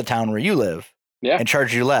south of town where you live. Yeah. And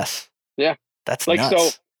charge you less. Yeah. That's Like,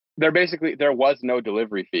 nuts. so there was no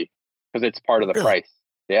delivery fee because it's part of the Really? price.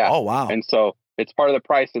 Yeah. Oh, wow. And so it's part of the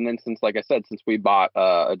price. And then since we bought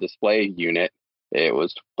a display unit, it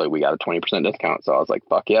was like we got a 20% discount. So I was like,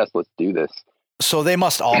 fuck yes, let's do this. So they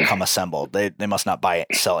must all come assembled. They must not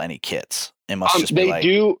sell any kits. It must just be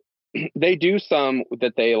They do some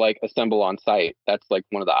that they like assemble on site. That's like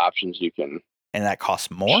one of the options you can and that costs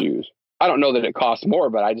more? choose. I don't know that it costs more,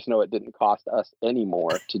 but I just know it didn't cost us any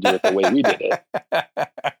more to do it the way we did it.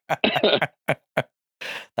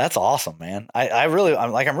 That's awesome, man. I'm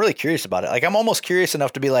really curious about it. Like, I'm almost curious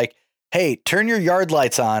enough to be like, hey, turn your yard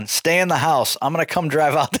lights on, stay in the house. I'm going to come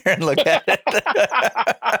drive out there and look at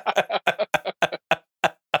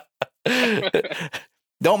it.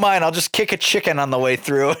 Don't mind. I'll just kick a chicken on the way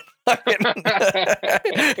through.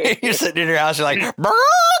 You're sitting in your house. You're like,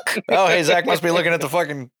 Burk! Oh, hey, Zach must be looking at the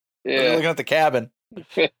fucking, looking at the cabin.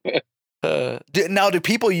 Now, do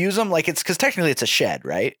people use them? Like, it's because technically it's a shed,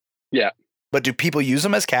 right? Yeah. But do people use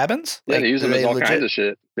them as cabins? Yeah, Like, they use them as all kinds of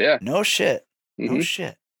shit. Yeah. No shit. No Mhm.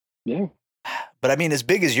 shit. Yeah. But I mean, as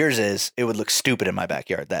big as yours is, it would look stupid in my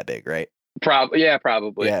backyard that big, right? Probably.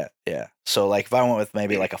 Yeah. So like if I went with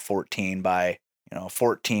maybe like a 14 by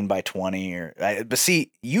 20 or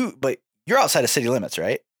but you're outside of city limits,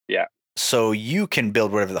 right? Yeah. So you can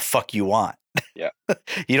build whatever the fuck you want. Yeah.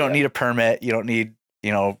 You don't need a permit. You don't need,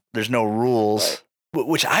 there's no rules,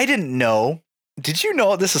 which I didn't know. Did you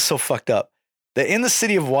know, this is so fucked up, that in the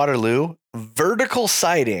city of Waterloo, vertical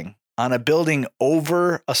siding on a building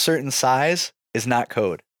over a certain size is not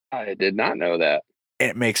code. I did not know that.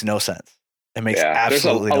 It makes no sense. It makes There's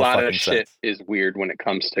absolutely a no lot fucking of shit sense. is weird when it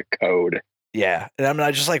comes to code. Yeah. And I'm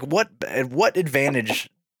not just like, what advantage,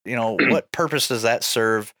 what purpose does that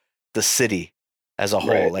serve the city as a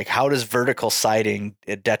whole? Right. Like, how does vertical siding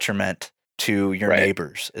a detriment to your Right.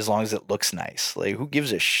 neighbors as long as it looks nice? Like, who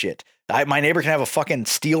gives a shit? My neighbor can have a fucking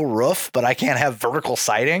steel roof, but I can't have vertical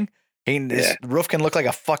siding. His roof can look like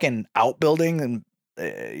a fucking outbuilding and,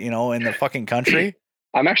 in the fucking country.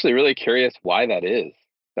 I'm actually really curious why that is.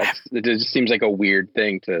 It just seems like a weird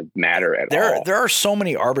thing to matter at all. There are so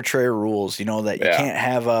many arbitrary rules, that you can't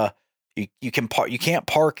have you can't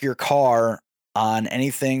park your car on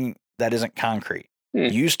anything that isn't concrete. You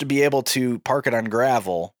used to be able to park it on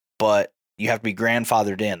gravel, but you have to be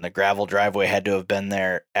grandfathered in. The gravel driveway had to have been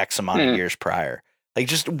there X amount of years prior. Like,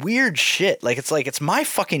 just weird shit. Like, it's my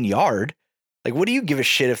fucking yard. Like, what do you give a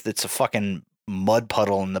shit if it's a fucking mud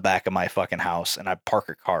puddle in the back of my fucking house and I park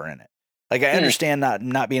a car in it? Like, I understand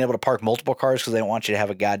not being able to park multiple cars because they don't want you to have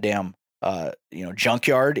a goddamn,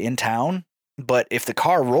 junkyard in town. But if the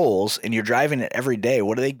car rolls and you're driving it every day,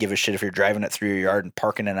 what do they give a shit if you're driving it through your yard and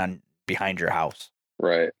parking it on behind your house?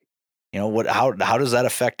 Right. How does that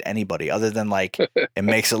affect anybody other than like it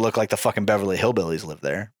makes it look like the fucking Beverly Hillbillies live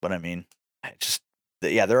there? But I mean,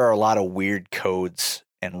 there are a lot of weird codes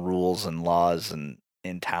and rules and laws in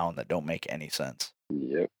town that don't make any sense.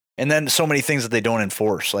 Yep. And then so many things that they don't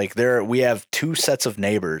enforce. Like we have two sets of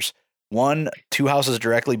neighbors. Two houses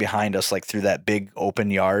directly behind us, like through that big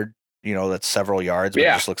open yard, that's several yards, but it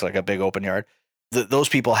just looks like a big open yard. Those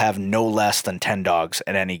people have no less than 10 dogs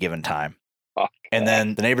at any given time. And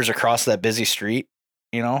then the neighbors across that busy street,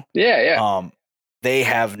 Yeah. they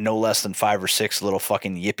have no less than 5 or 6 little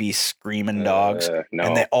fucking yippy screaming dogs. No.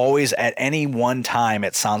 And they always, at any one time,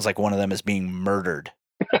 it sounds like one of them is being murdered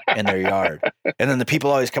in their yard. And then the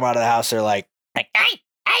people always come out of the house. They're like, and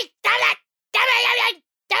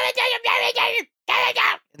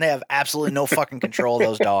they have absolutely no fucking control of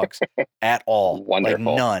those dogs at all. Wonderful.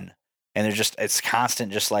 Like, none. And it's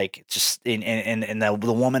constant, and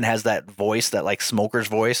the woman has that voice, that like smoker's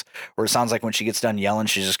voice, where it sounds like when she gets done yelling,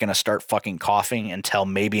 she's just going to start fucking coughing until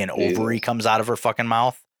maybe an ovary comes out of her fucking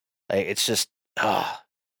mouth. Like, it's just,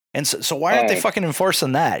 And so why aren't they fucking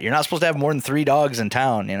enforcing that? You're not supposed to have more than 3 dogs in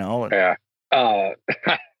town, Yeah.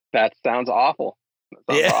 That sounds awful.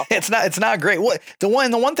 Awful. It's not great. The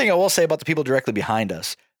one thing I will say about the people directly behind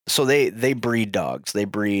us, so they breed dogs. They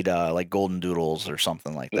breed like golden doodles or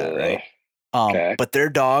something like that, right? Okay. But their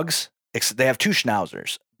dogs, they have 2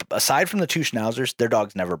 schnauzers. Aside from the 2 schnauzers, their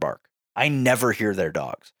dogs never bark. I never hear their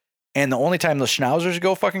dogs. And the only time the schnauzers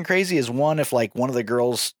go fucking crazy is if like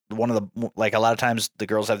a lot of times the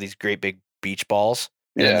girls have these great big beach balls.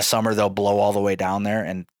 And in the summer they'll blow all the way down there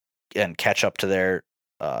and catch up to their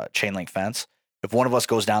chain link fence. If one of us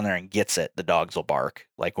goes down there and gets it, the dogs will bark,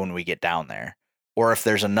 like when we get down there. Or if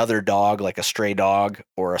there's another dog, like a stray dog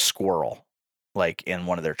or a squirrel, like in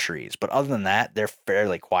one of their trees. But other than that, they're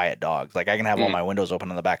fairly quiet dogs. Like, I can have all my windows open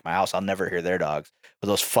in the back of my house. I'll never hear their dogs. But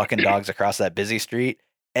those fucking dogs across that busy street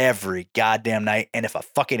every goddamn night. And if a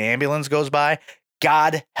fucking ambulance goes by,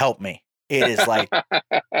 God help me. It is like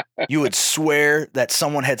you would swear that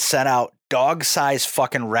someone had set out dog-sized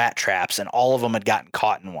fucking rat traps and all of them had gotten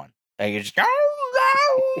caught in one. Like, it's just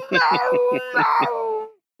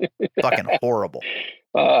fucking horrible.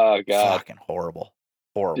 Oh God. Fucking horrible.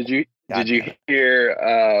 Horrible. Did you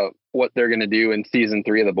hear what they're gonna do in season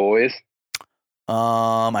 3 of The Boys?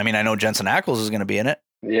 I mean, I know Jensen Ackles is gonna be in it.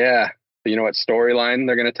 Yeah. you know what storyline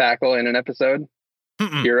they're going to tackle in an episode?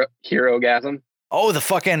 Mm-mm. Herogasm. Oh, the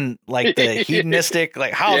fucking like the hedonistic.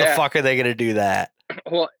 Like, how the fuck are they going to do that?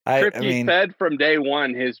 Well, Kripke said from day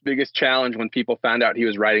one his biggest challenge when people found out he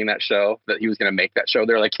was writing that show, that he was going to make that show,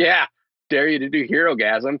 they're like, "Yeah, dare you to do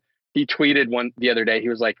Herogasm." He tweeted one the other day. He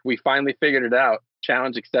was like, "We finally figured it out.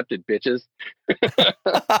 Challenge accepted, bitches."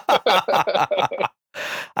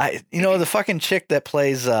 The fucking chick that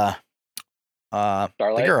plays Starlight?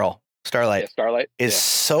 the girl Starlight, Starlight is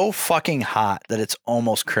so fucking hot that it's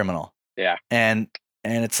almost criminal. Yeah, and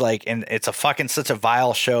it's like, and it's a fucking such a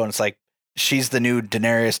vile show, and it's like she's the new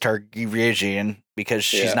Daenerys Targaryen because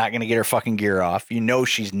she's not going to get her fucking gear off. You know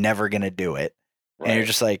she's never going to do it, right. And you're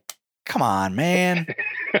just like, come on, man.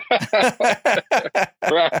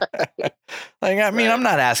 Like, I mean, I'm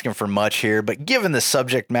not asking for much here, but given the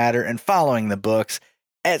subject matter and following the books,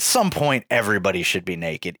 at some point everybody should be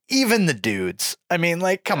naked, even the dudes. I mean,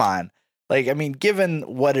 like, come on. Like, I mean, given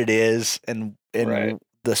what it is and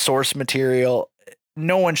the source material,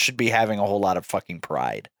 no one should be having a whole lot of fucking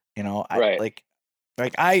pride. You know, I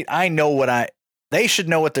know they should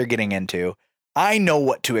know what they're getting into. I know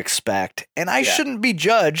what to expect, and I shouldn't be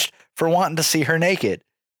judged for wanting to see her naked,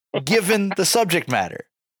 given the subject matter.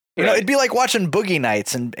 You know, it'd be like watching Boogie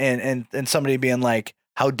Nights and somebody being like,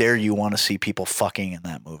 "How dare you want to see people fucking in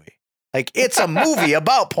that movie?" Like, it's a movie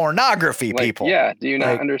about pornography, like, people. Yeah, do you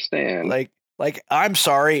not understand? Like, I'm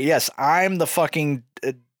sorry. Yes, I'm the fucking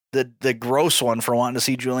the gross one for wanting to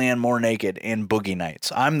see Julianne Moore naked in Boogie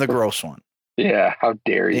Nights. I'm the gross one. Yeah, how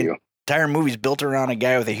dare you? The entire movie's built around a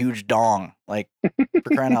guy with a huge dong. Like,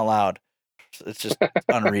 for crying out loud. It's just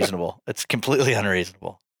unreasonable. It's completely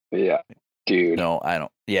unreasonable. Yeah, dude. No, I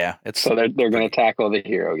don't. Yeah, it's so they're going to tackle the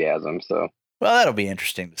Herogasm. So, well, that'll be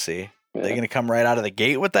interesting to see. Yeah. Are they going to come right out of the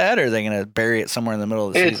gate with that, or are they going to bury it somewhere in the middle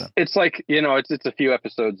of the season? It's like, you know, it's a few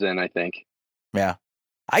episodes in, I think. Yeah,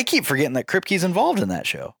 I keep forgetting that Kripke's involved in that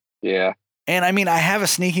show. Yeah, and I mean, I have a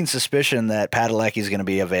sneaking suspicion that Padalecki is going to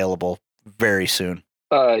be available very soon.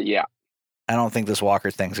 Yeah. I don't think this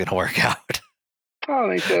Walker thing's going to work out. I don't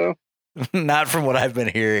think so. Not from what I've been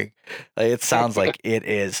hearing. Like, it sounds like it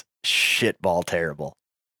is shitball terrible.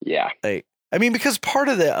 Yeah. Like, I mean, because part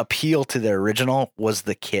of the appeal to the original was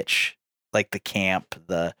the kitsch, like the camp,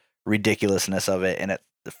 the ridiculousness of it. And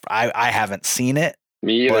I haven't seen it.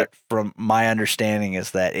 Me either. But from my understanding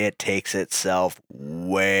is that it takes itself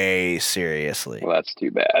way seriously. Well, that's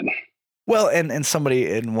too bad. Well, and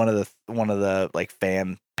somebody in one of the like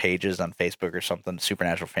fan pages on Facebook or something,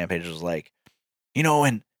 Supernatural fan pages, was like, you know,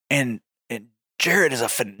 and Jared is a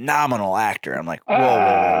phenomenal actor. I'm like,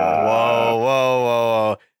 whoa.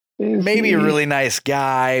 Maybe a really nice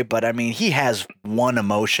guy, but I mean, he has one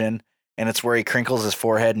emotion, and it's where he crinkles his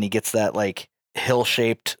forehead and he gets that like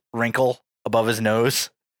hill-shaped wrinkle above his nose.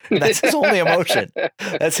 That's his only emotion.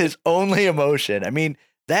 That's his only emotion. I mean,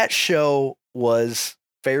 that show was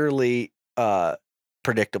fairly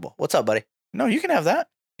predictable. What's up, buddy? No, you can have that.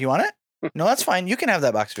 You want it? No, that's fine. You can have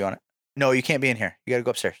that box if you want it. No, you can't be in here. You got to go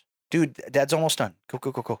upstairs. Dude, Dad's almost done. Go.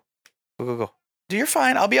 Dude, you're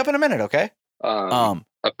fine. I'll be up in a minute, okay?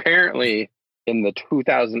 Apparently, in the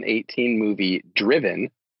 2018 movie Driven,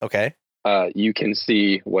 okay, you can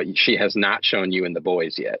see what she has not shown you in The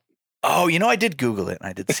Boys yet. Oh, you know, I did Google it, and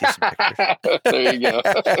I did see some pictures. There you go.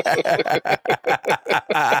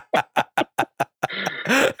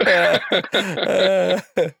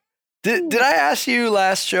 Did I ask you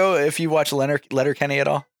last show if you watch Letterkenny at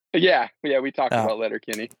all? Yeah, we talked about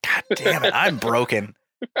Letterkenny. God damn it, I'm broken.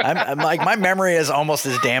 I'm like, my memory is almost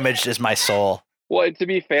as damaged as my soul. Well, to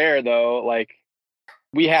be fair though, like,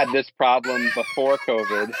 we had this problem before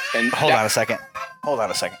COVID. And Hold on a second.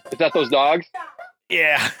 Is that those dogs?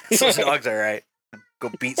 Yeah, those dogs are right. Go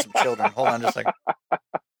beat some children. Hold on just a second.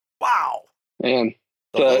 Wow, man,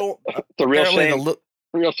 it's a real shame.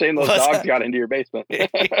 Real shame those dogs that? Got into your basement.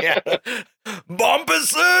 Yeah.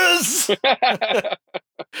 Bumpuses!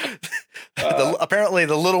 Apparently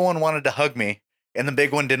the little one wanted to hug me and the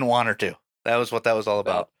big one didn't want her to. That was what that was all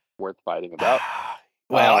about. Worth fighting about.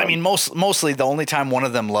 Well, I mean, mostly the only time one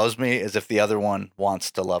of them loves me is if the other one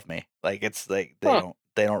wants to love me. Like, it's like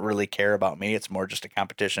they don't really care about me. It's more just a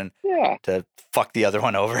competition to fuck the other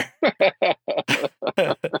one over.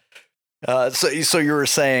 So you were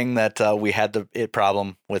saying that we had the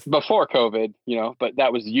problem with before COVID, you know, but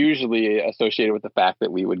that was usually associated with the fact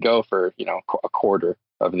that we would go for, you know, a quarter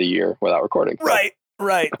of the year without recording. Right.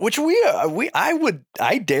 Which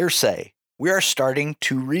I dare say we are starting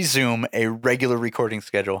to resume a regular recording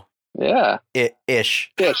schedule. Yeah.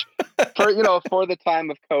 Ish. For the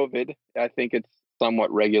time of COVID, I think it's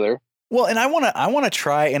somewhat regular. Well, and I want to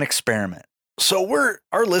try an experiment. So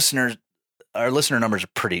our listeners our listener numbers are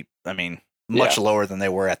pretty, much Yeah. lower than they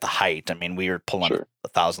were at the height. I mean, we were pulling Sure.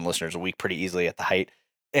 1,000 listeners a week pretty easily at the height.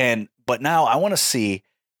 But now I want to see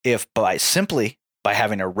if by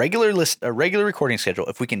having a regular recording schedule,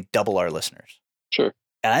 if we can double our listeners. Sure.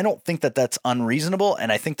 And I don't think that that's unreasonable.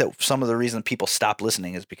 And I think that some of the reason people stop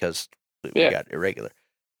listening is because we Yeah. got irregular.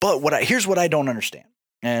 But here's what I don't understand.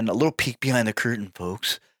 And a little peek behind the curtain,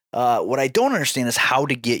 folks. What I don't understand is how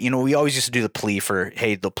to get, we always used to do the plea for,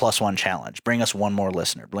 hey, the +1 challenge, bring us one more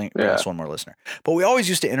listener, bring us one more listener. But we always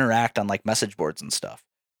used to interact on like message boards and stuff.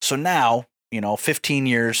 So now, 15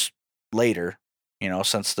 years later,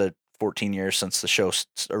 since the 14 years since the show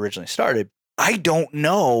originally started, I don't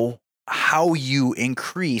know how you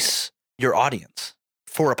increase your audience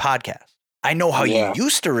for a podcast. I know how you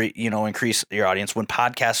used to, increase your audience when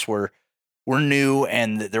podcasts were new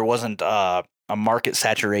and there wasn't a market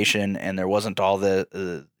saturation and there wasn't all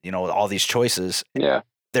the all these choices. Yeah.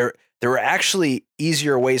 There were actually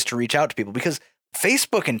easier ways to reach out to people because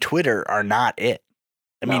Facebook and Twitter are not it.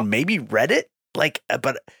 I mean, maybe Reddit, but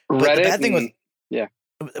Reddit, the bad thing with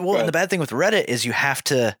Well, the bad thing with Reddit is you have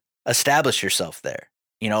to establish yourself there.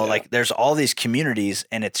 Like there's all these communities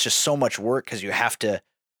and it's just so much work because you have to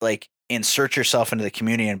like insert yourself into the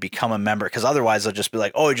community and become a member because otherwise they'll just be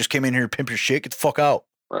like, oh, you just came in here to pimp your shit, get the fuck out.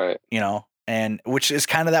 Right. And which is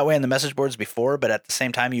kind of that way in the message boards before, but at the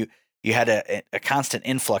same time you had a constant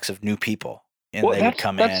influx of new people and they would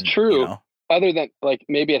come in. That's true. Other than like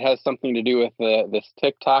maybe it has something to do with this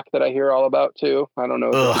TikTok that I hear all about too. I don't know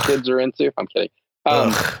what the kids are into. I'm kidding.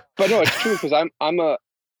 But no, it's true because I'm a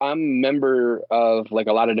member of like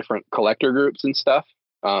a lot of different collector groups and stuff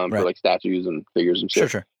for like statues and figures and shit.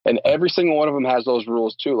 Sure. And every single one of them has those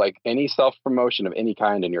rules too. Like any self-promotion of any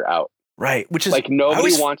kind and you're out. Right. Which is like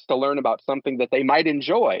nobody wants to learn about something that they might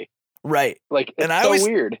enjoy. Right. Like it's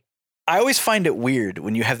weird. I always find it weird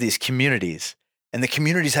when you have these communities and the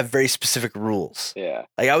communities have very specific rules. Yeah.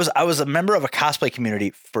 Like I was a member of a cosplay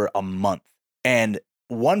community for a month and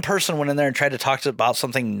one person went in there and tried to talk about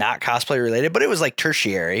something not cosplay related, but it was like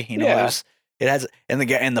tertiary, and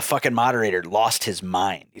the fucking moderator lost his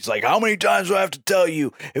mind. He's like, how many times do I have to tell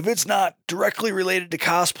you if it's not directly related to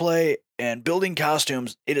cosplay and building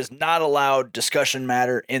costumes, it is not allowed discussion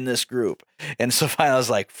matter in this group. And so finally I was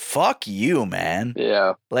like, fuck you, man.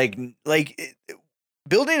 Yeah. Like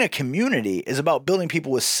building a community is about building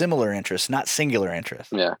people with similar interests, not singular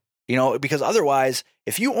interests. Yeah. Because otherwise,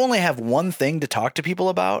 if you only have one thing to talk to people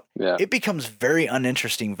about, it becomes very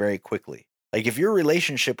uninteresting very quickly. Like if your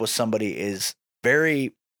relationship with somebody is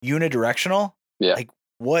very unidirectional, like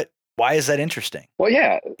why is that interesting? Well,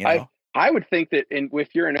 yeah, I would think that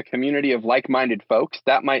if you're in a community of like-minded folks,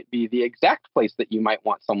 that might be the exact place that you might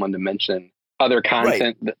want someone to mention other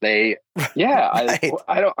content that they,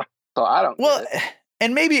 I don't. Well,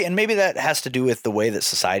 and maybe that has to do with the way that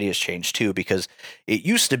society has changed too, because it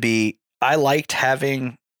used to be I liked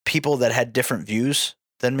having people that had different views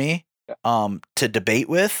than me to debate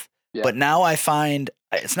with. Yeah. But now I find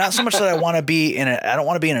it's not so much that I want to be I don't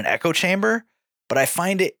want to be in an echo chamber, but I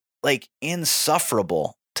find it like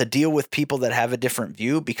insufferable to deal with people that have a different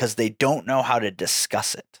view because they don't know how to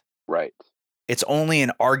discuss it. Right. It's only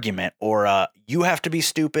an argument or you have to be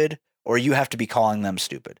stupid or you have to be calling them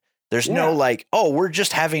stupid. There's no like, oh, we're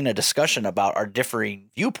just having a discussion about our differing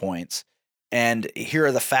viewpoints. And here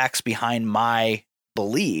are the facts behind my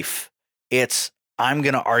belief. It's I'm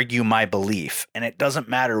going to argue my belief. And it doesn't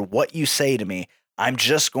matter what you say to me. I'm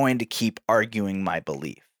just going to keep arguing my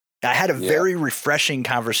belief. I had a very refreshing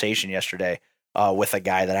conversation yesterday with a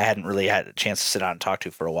guy that I hadn't really had a chance to sit down and talk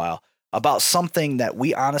to for a while about something that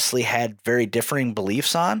we honestly had very differing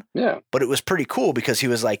beliefs on. Yeah. But it was pretty cool because he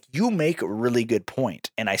was like, you make a really good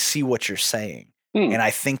point and I see what you're saying. And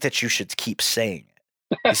I think that you should keep saying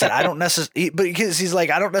it. He said, I don't necessarily, but because he's like,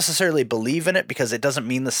 I don't necessarily believe in it because it doesn't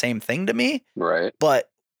mean the same thing to me. Right. But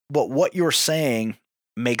what you're saying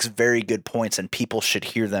makes very good points and people should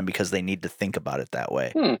hear them because they need to think about it that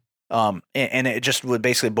way. And it just would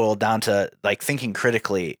basically boil down to like thinking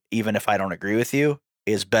critically, even if I don't agree with you,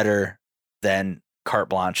 is better than carte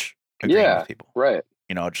blanche agreeing with people. Right.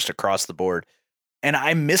 Just across the board. And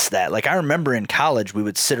I miss that. Like I remember in college, we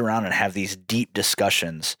would sit around and have these deep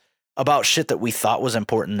discussions about shit that we thought was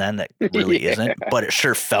important then that really isn't, but it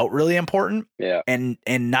sure felt really important. Yeah. And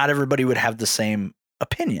not everybody would have the same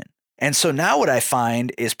opinion. And so now what I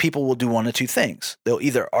find is people will do one of two things. They'll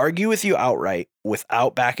either argue with you outright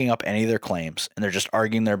without backing up any of their claims, and they're just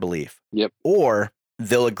arguing their belief. Yep. Or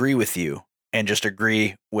they'll agree with you and just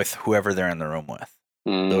agree with whoever they're in the room with.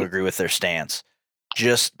 They'll agree with their stance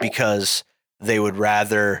just because they would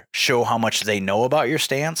rather show how much they know about your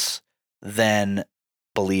stance than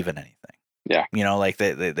believe in anything. Yeah. You know, like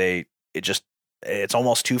it's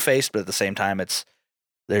almost two-faced, but at the same time,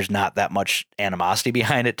 there's not that much animosity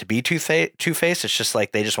behind it to be two-faced. It's just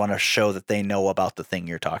like they just want to show that they know about the thing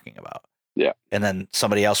you're talking about. Yeah. And then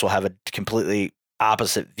somebody else will have a completely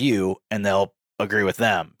opposite view and they'll agree with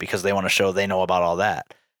them because they want to show they know about all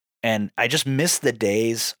that. And I just miss the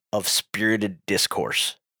days of spirited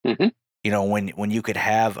discourse. Mm-hmm. You know, when you could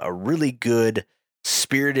have a really good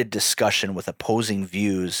spirited discussion with opposing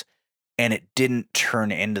views and it didn't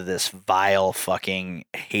turn into this vile fucking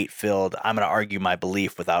hate-filled, I'm going to argue my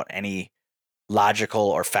belief without any logical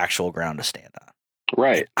or factual ground to stand on.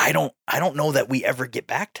 Right. And I don't know that we ever get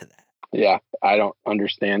back to that. Yeah. I don't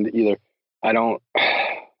understand either.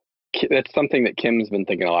 That's something that Kim's been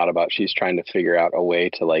thinking a lot about. She's trying to figure out a way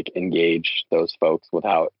to like engage those folks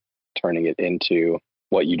without turning it into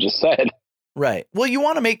what you just said. Right. Well, you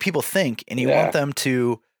want to make people think and you want them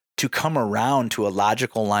to come around to a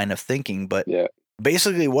logical line of thinking. But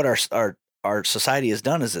basically what our society has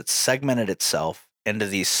done is it's segmented itself into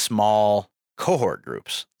these small cohort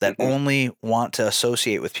groups that only want to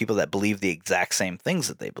associate with people that believe the exact same things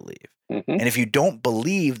that they believe. Mm-hmm. And if you don't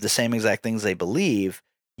believe the same exact things they believe,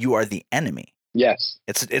 you are the enemy. Yes.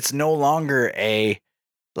 It's no longer a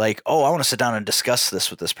like, oh, I want to sit down and discuss this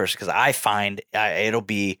with this person because I find it'll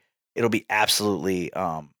be absolutely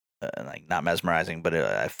like not mesmerizing, but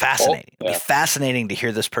fascinating. It'll be fascinating to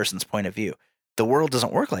hear this person's point of view. The world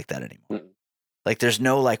doesn't work like that anymore. Mm-mm. Like there's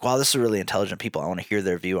no like, wow, this is really intelligent people. I want to hear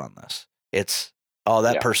their view on this. It's, oh,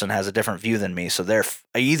 that person has a different view than me. So they're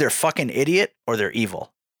either fucking idiot or they're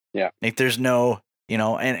evil. Yeah. Like there's no, you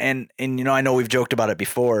know, and you know, I know we've joked about it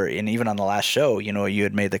before, and even on the last show, you know, you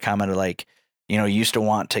had made the comment of like, you know, you used to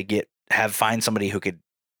want to find somebody who could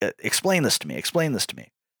explain this to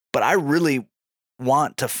me. But I really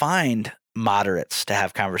want to find moderates to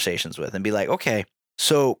have conversations with and be like, okay,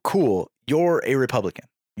 so cool. You're a Republican.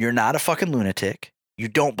 You're not a fucking lunatic. You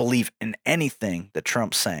don't believe in anything that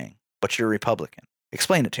Trump's saying, but you're a Republican.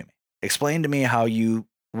 Explain it to me. Explain to me how you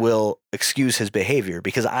will excuse his behavior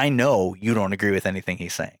because I know you don't agree with anything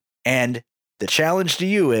he's saying. And the challenge to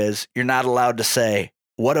you is you're not allowed to say,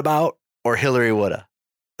 what about or Hillary woulda.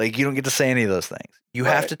 Like you don't get to say any of those things. You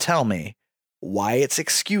have to tell me why it's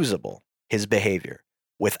excusable, his behavior,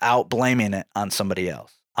 without blaming it on somebody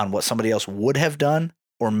else, on what somebody else would have done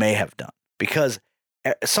or may have done. Because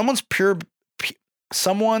someone's poor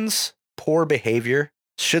behavior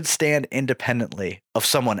should stand independently of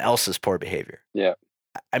someone else's poor behavior. Yeah.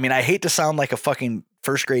 I mean, I hate to sound like a fucking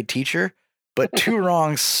first grade teacher, but two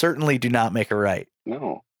wrongs certainly do not make a right.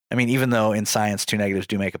 No. I mean, even though in science, two negatives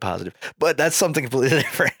do make a positive, but that's something completely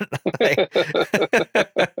different.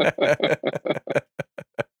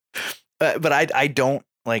 But I don't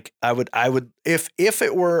like, I would, if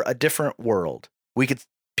it were a different world,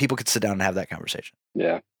 people could sit down and have that conversation.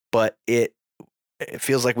 Yeah. But it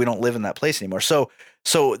feels like we don't live in that place anymore. So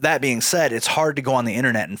that being said, it's hard to go on the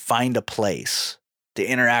internet and find a place to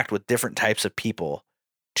interact with different types of people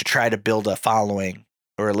to try to build a following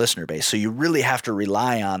or a listener base. So you really have to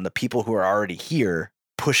rely on the people who are already here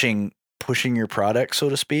pushing your product, so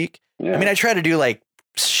to speak. Yeah. I mean, I try to do like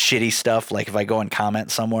shitty stuff. Like if I go and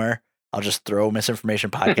comment somewhere, I'll just throw Misinformation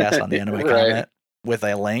Podcast on the end of my comment with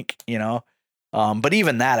a link, you know? But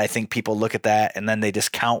even that, I think people look at that and then they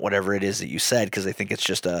discount whatever it is that you said because they think it's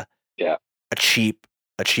just a cheap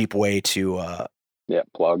way to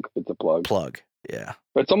plug. It's a plug. Yeah.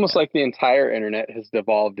 But it's almost like the entire internet has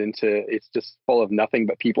devolved into, it's just full of nothing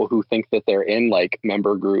but people who think that they're in like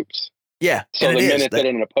member groups. Yeah. So the minute that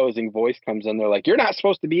an opposing voice comes in, they're like, you're not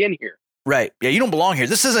supposed to be in here. Right. Yeah. You don't belong here.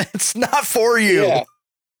 It's not for you.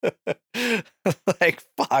 Yeah. Like,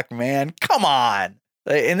 fuck, man. Come on.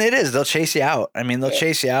 And it is. They'll chase you out. I mean, they'll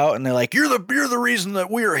chase you out and they're like, you're the reason that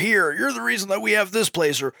we're here. You're the reason that we have this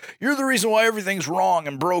place, or you're the reason why everything's wrong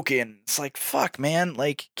and broken. It's like, fuck, man.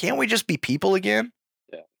 Like, can't we just be people again?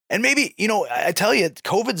 Yeah. And maybe, you know, I tell you,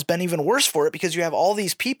 COVID's been even worse for it because you have all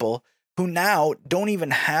these people who now don't even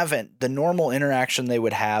have the normal interaction they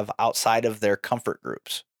would have outside of their comfort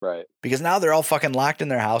groups. Right. Because now they're all fucking locked in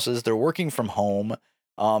their houses. They're working from home.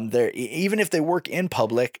 Even if they work in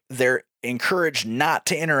public, they're encouraged not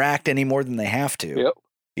to interact any more than they have to. Yep.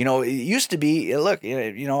 You know, it used to be, look,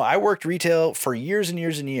 you know, I worked retail for years and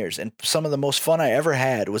years and years, and some of the most fun I ever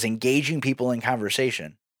had was engaging people in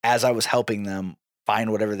conversation as I was helping them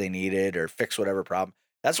find whatever they needed or fix whatever problem.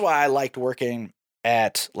 That's why I liked working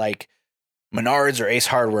at like Menards or Ace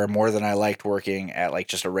Hardware more than I liked working at like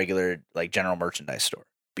just a regular like general merchandise store.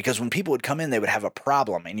 Because when people would come in, they would have a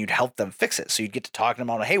problem and you'd help them fix it. So you'd get to talk to them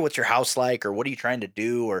about, hey, what's your house like? Or what are you trying to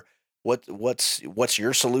do? Or what's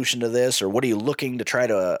your solution to this, or what are you looking to try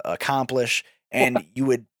to accomplish? And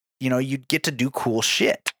you'd get to do cool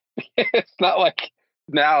shit. It's not like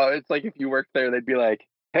now. It's like if you work there, they'd be like,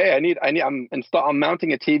 "Hey, I'm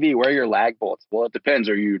mounting a TV. Where are your lag bolts?" Well, it depends.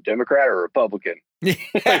 Are you Democrat or Republican?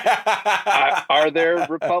 Are there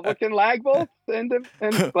Republican lag bolts? And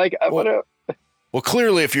like, well,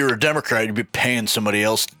 clearly, if you're a Democrat, you'd be paying somebody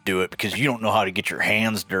else to do it because you don't know how to get your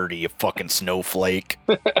hands dirty, you fucking snowflake.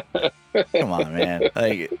 Come on, man.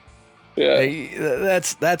 Like,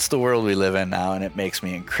 that's the world we live in now, and it makes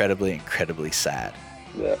me incredibly, incredibly sad.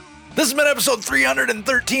 Yeah. This has been episode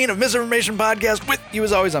 313 of Misinformation Podcast. With you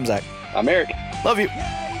as always, I'm Zach. I'm Eric. Love you.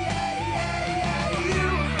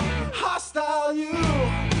 Hostile you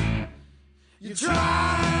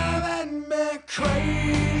driving me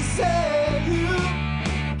crazy. You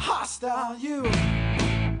hostile you.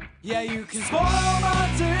 Yeah, you can spoil my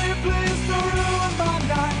day, please don't ruin my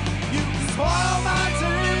night. You can spoil my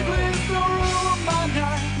day, please don't ruin my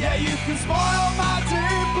night. Yeah, you can spoil my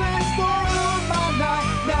day, please don't ruin my night.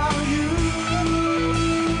 Now you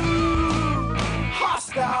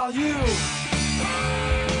hostile you.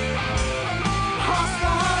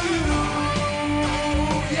 Hostile you.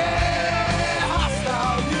 Yeah,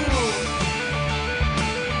 hostile you.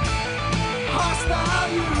 Hostile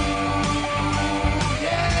you.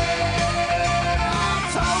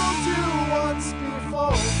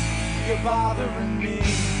 You're bothering me.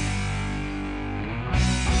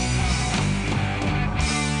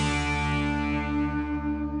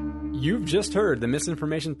 You've just heard the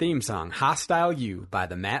Misinformation theme song, Hostile You, by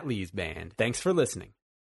the Matt Lees Band. Thanks for listening.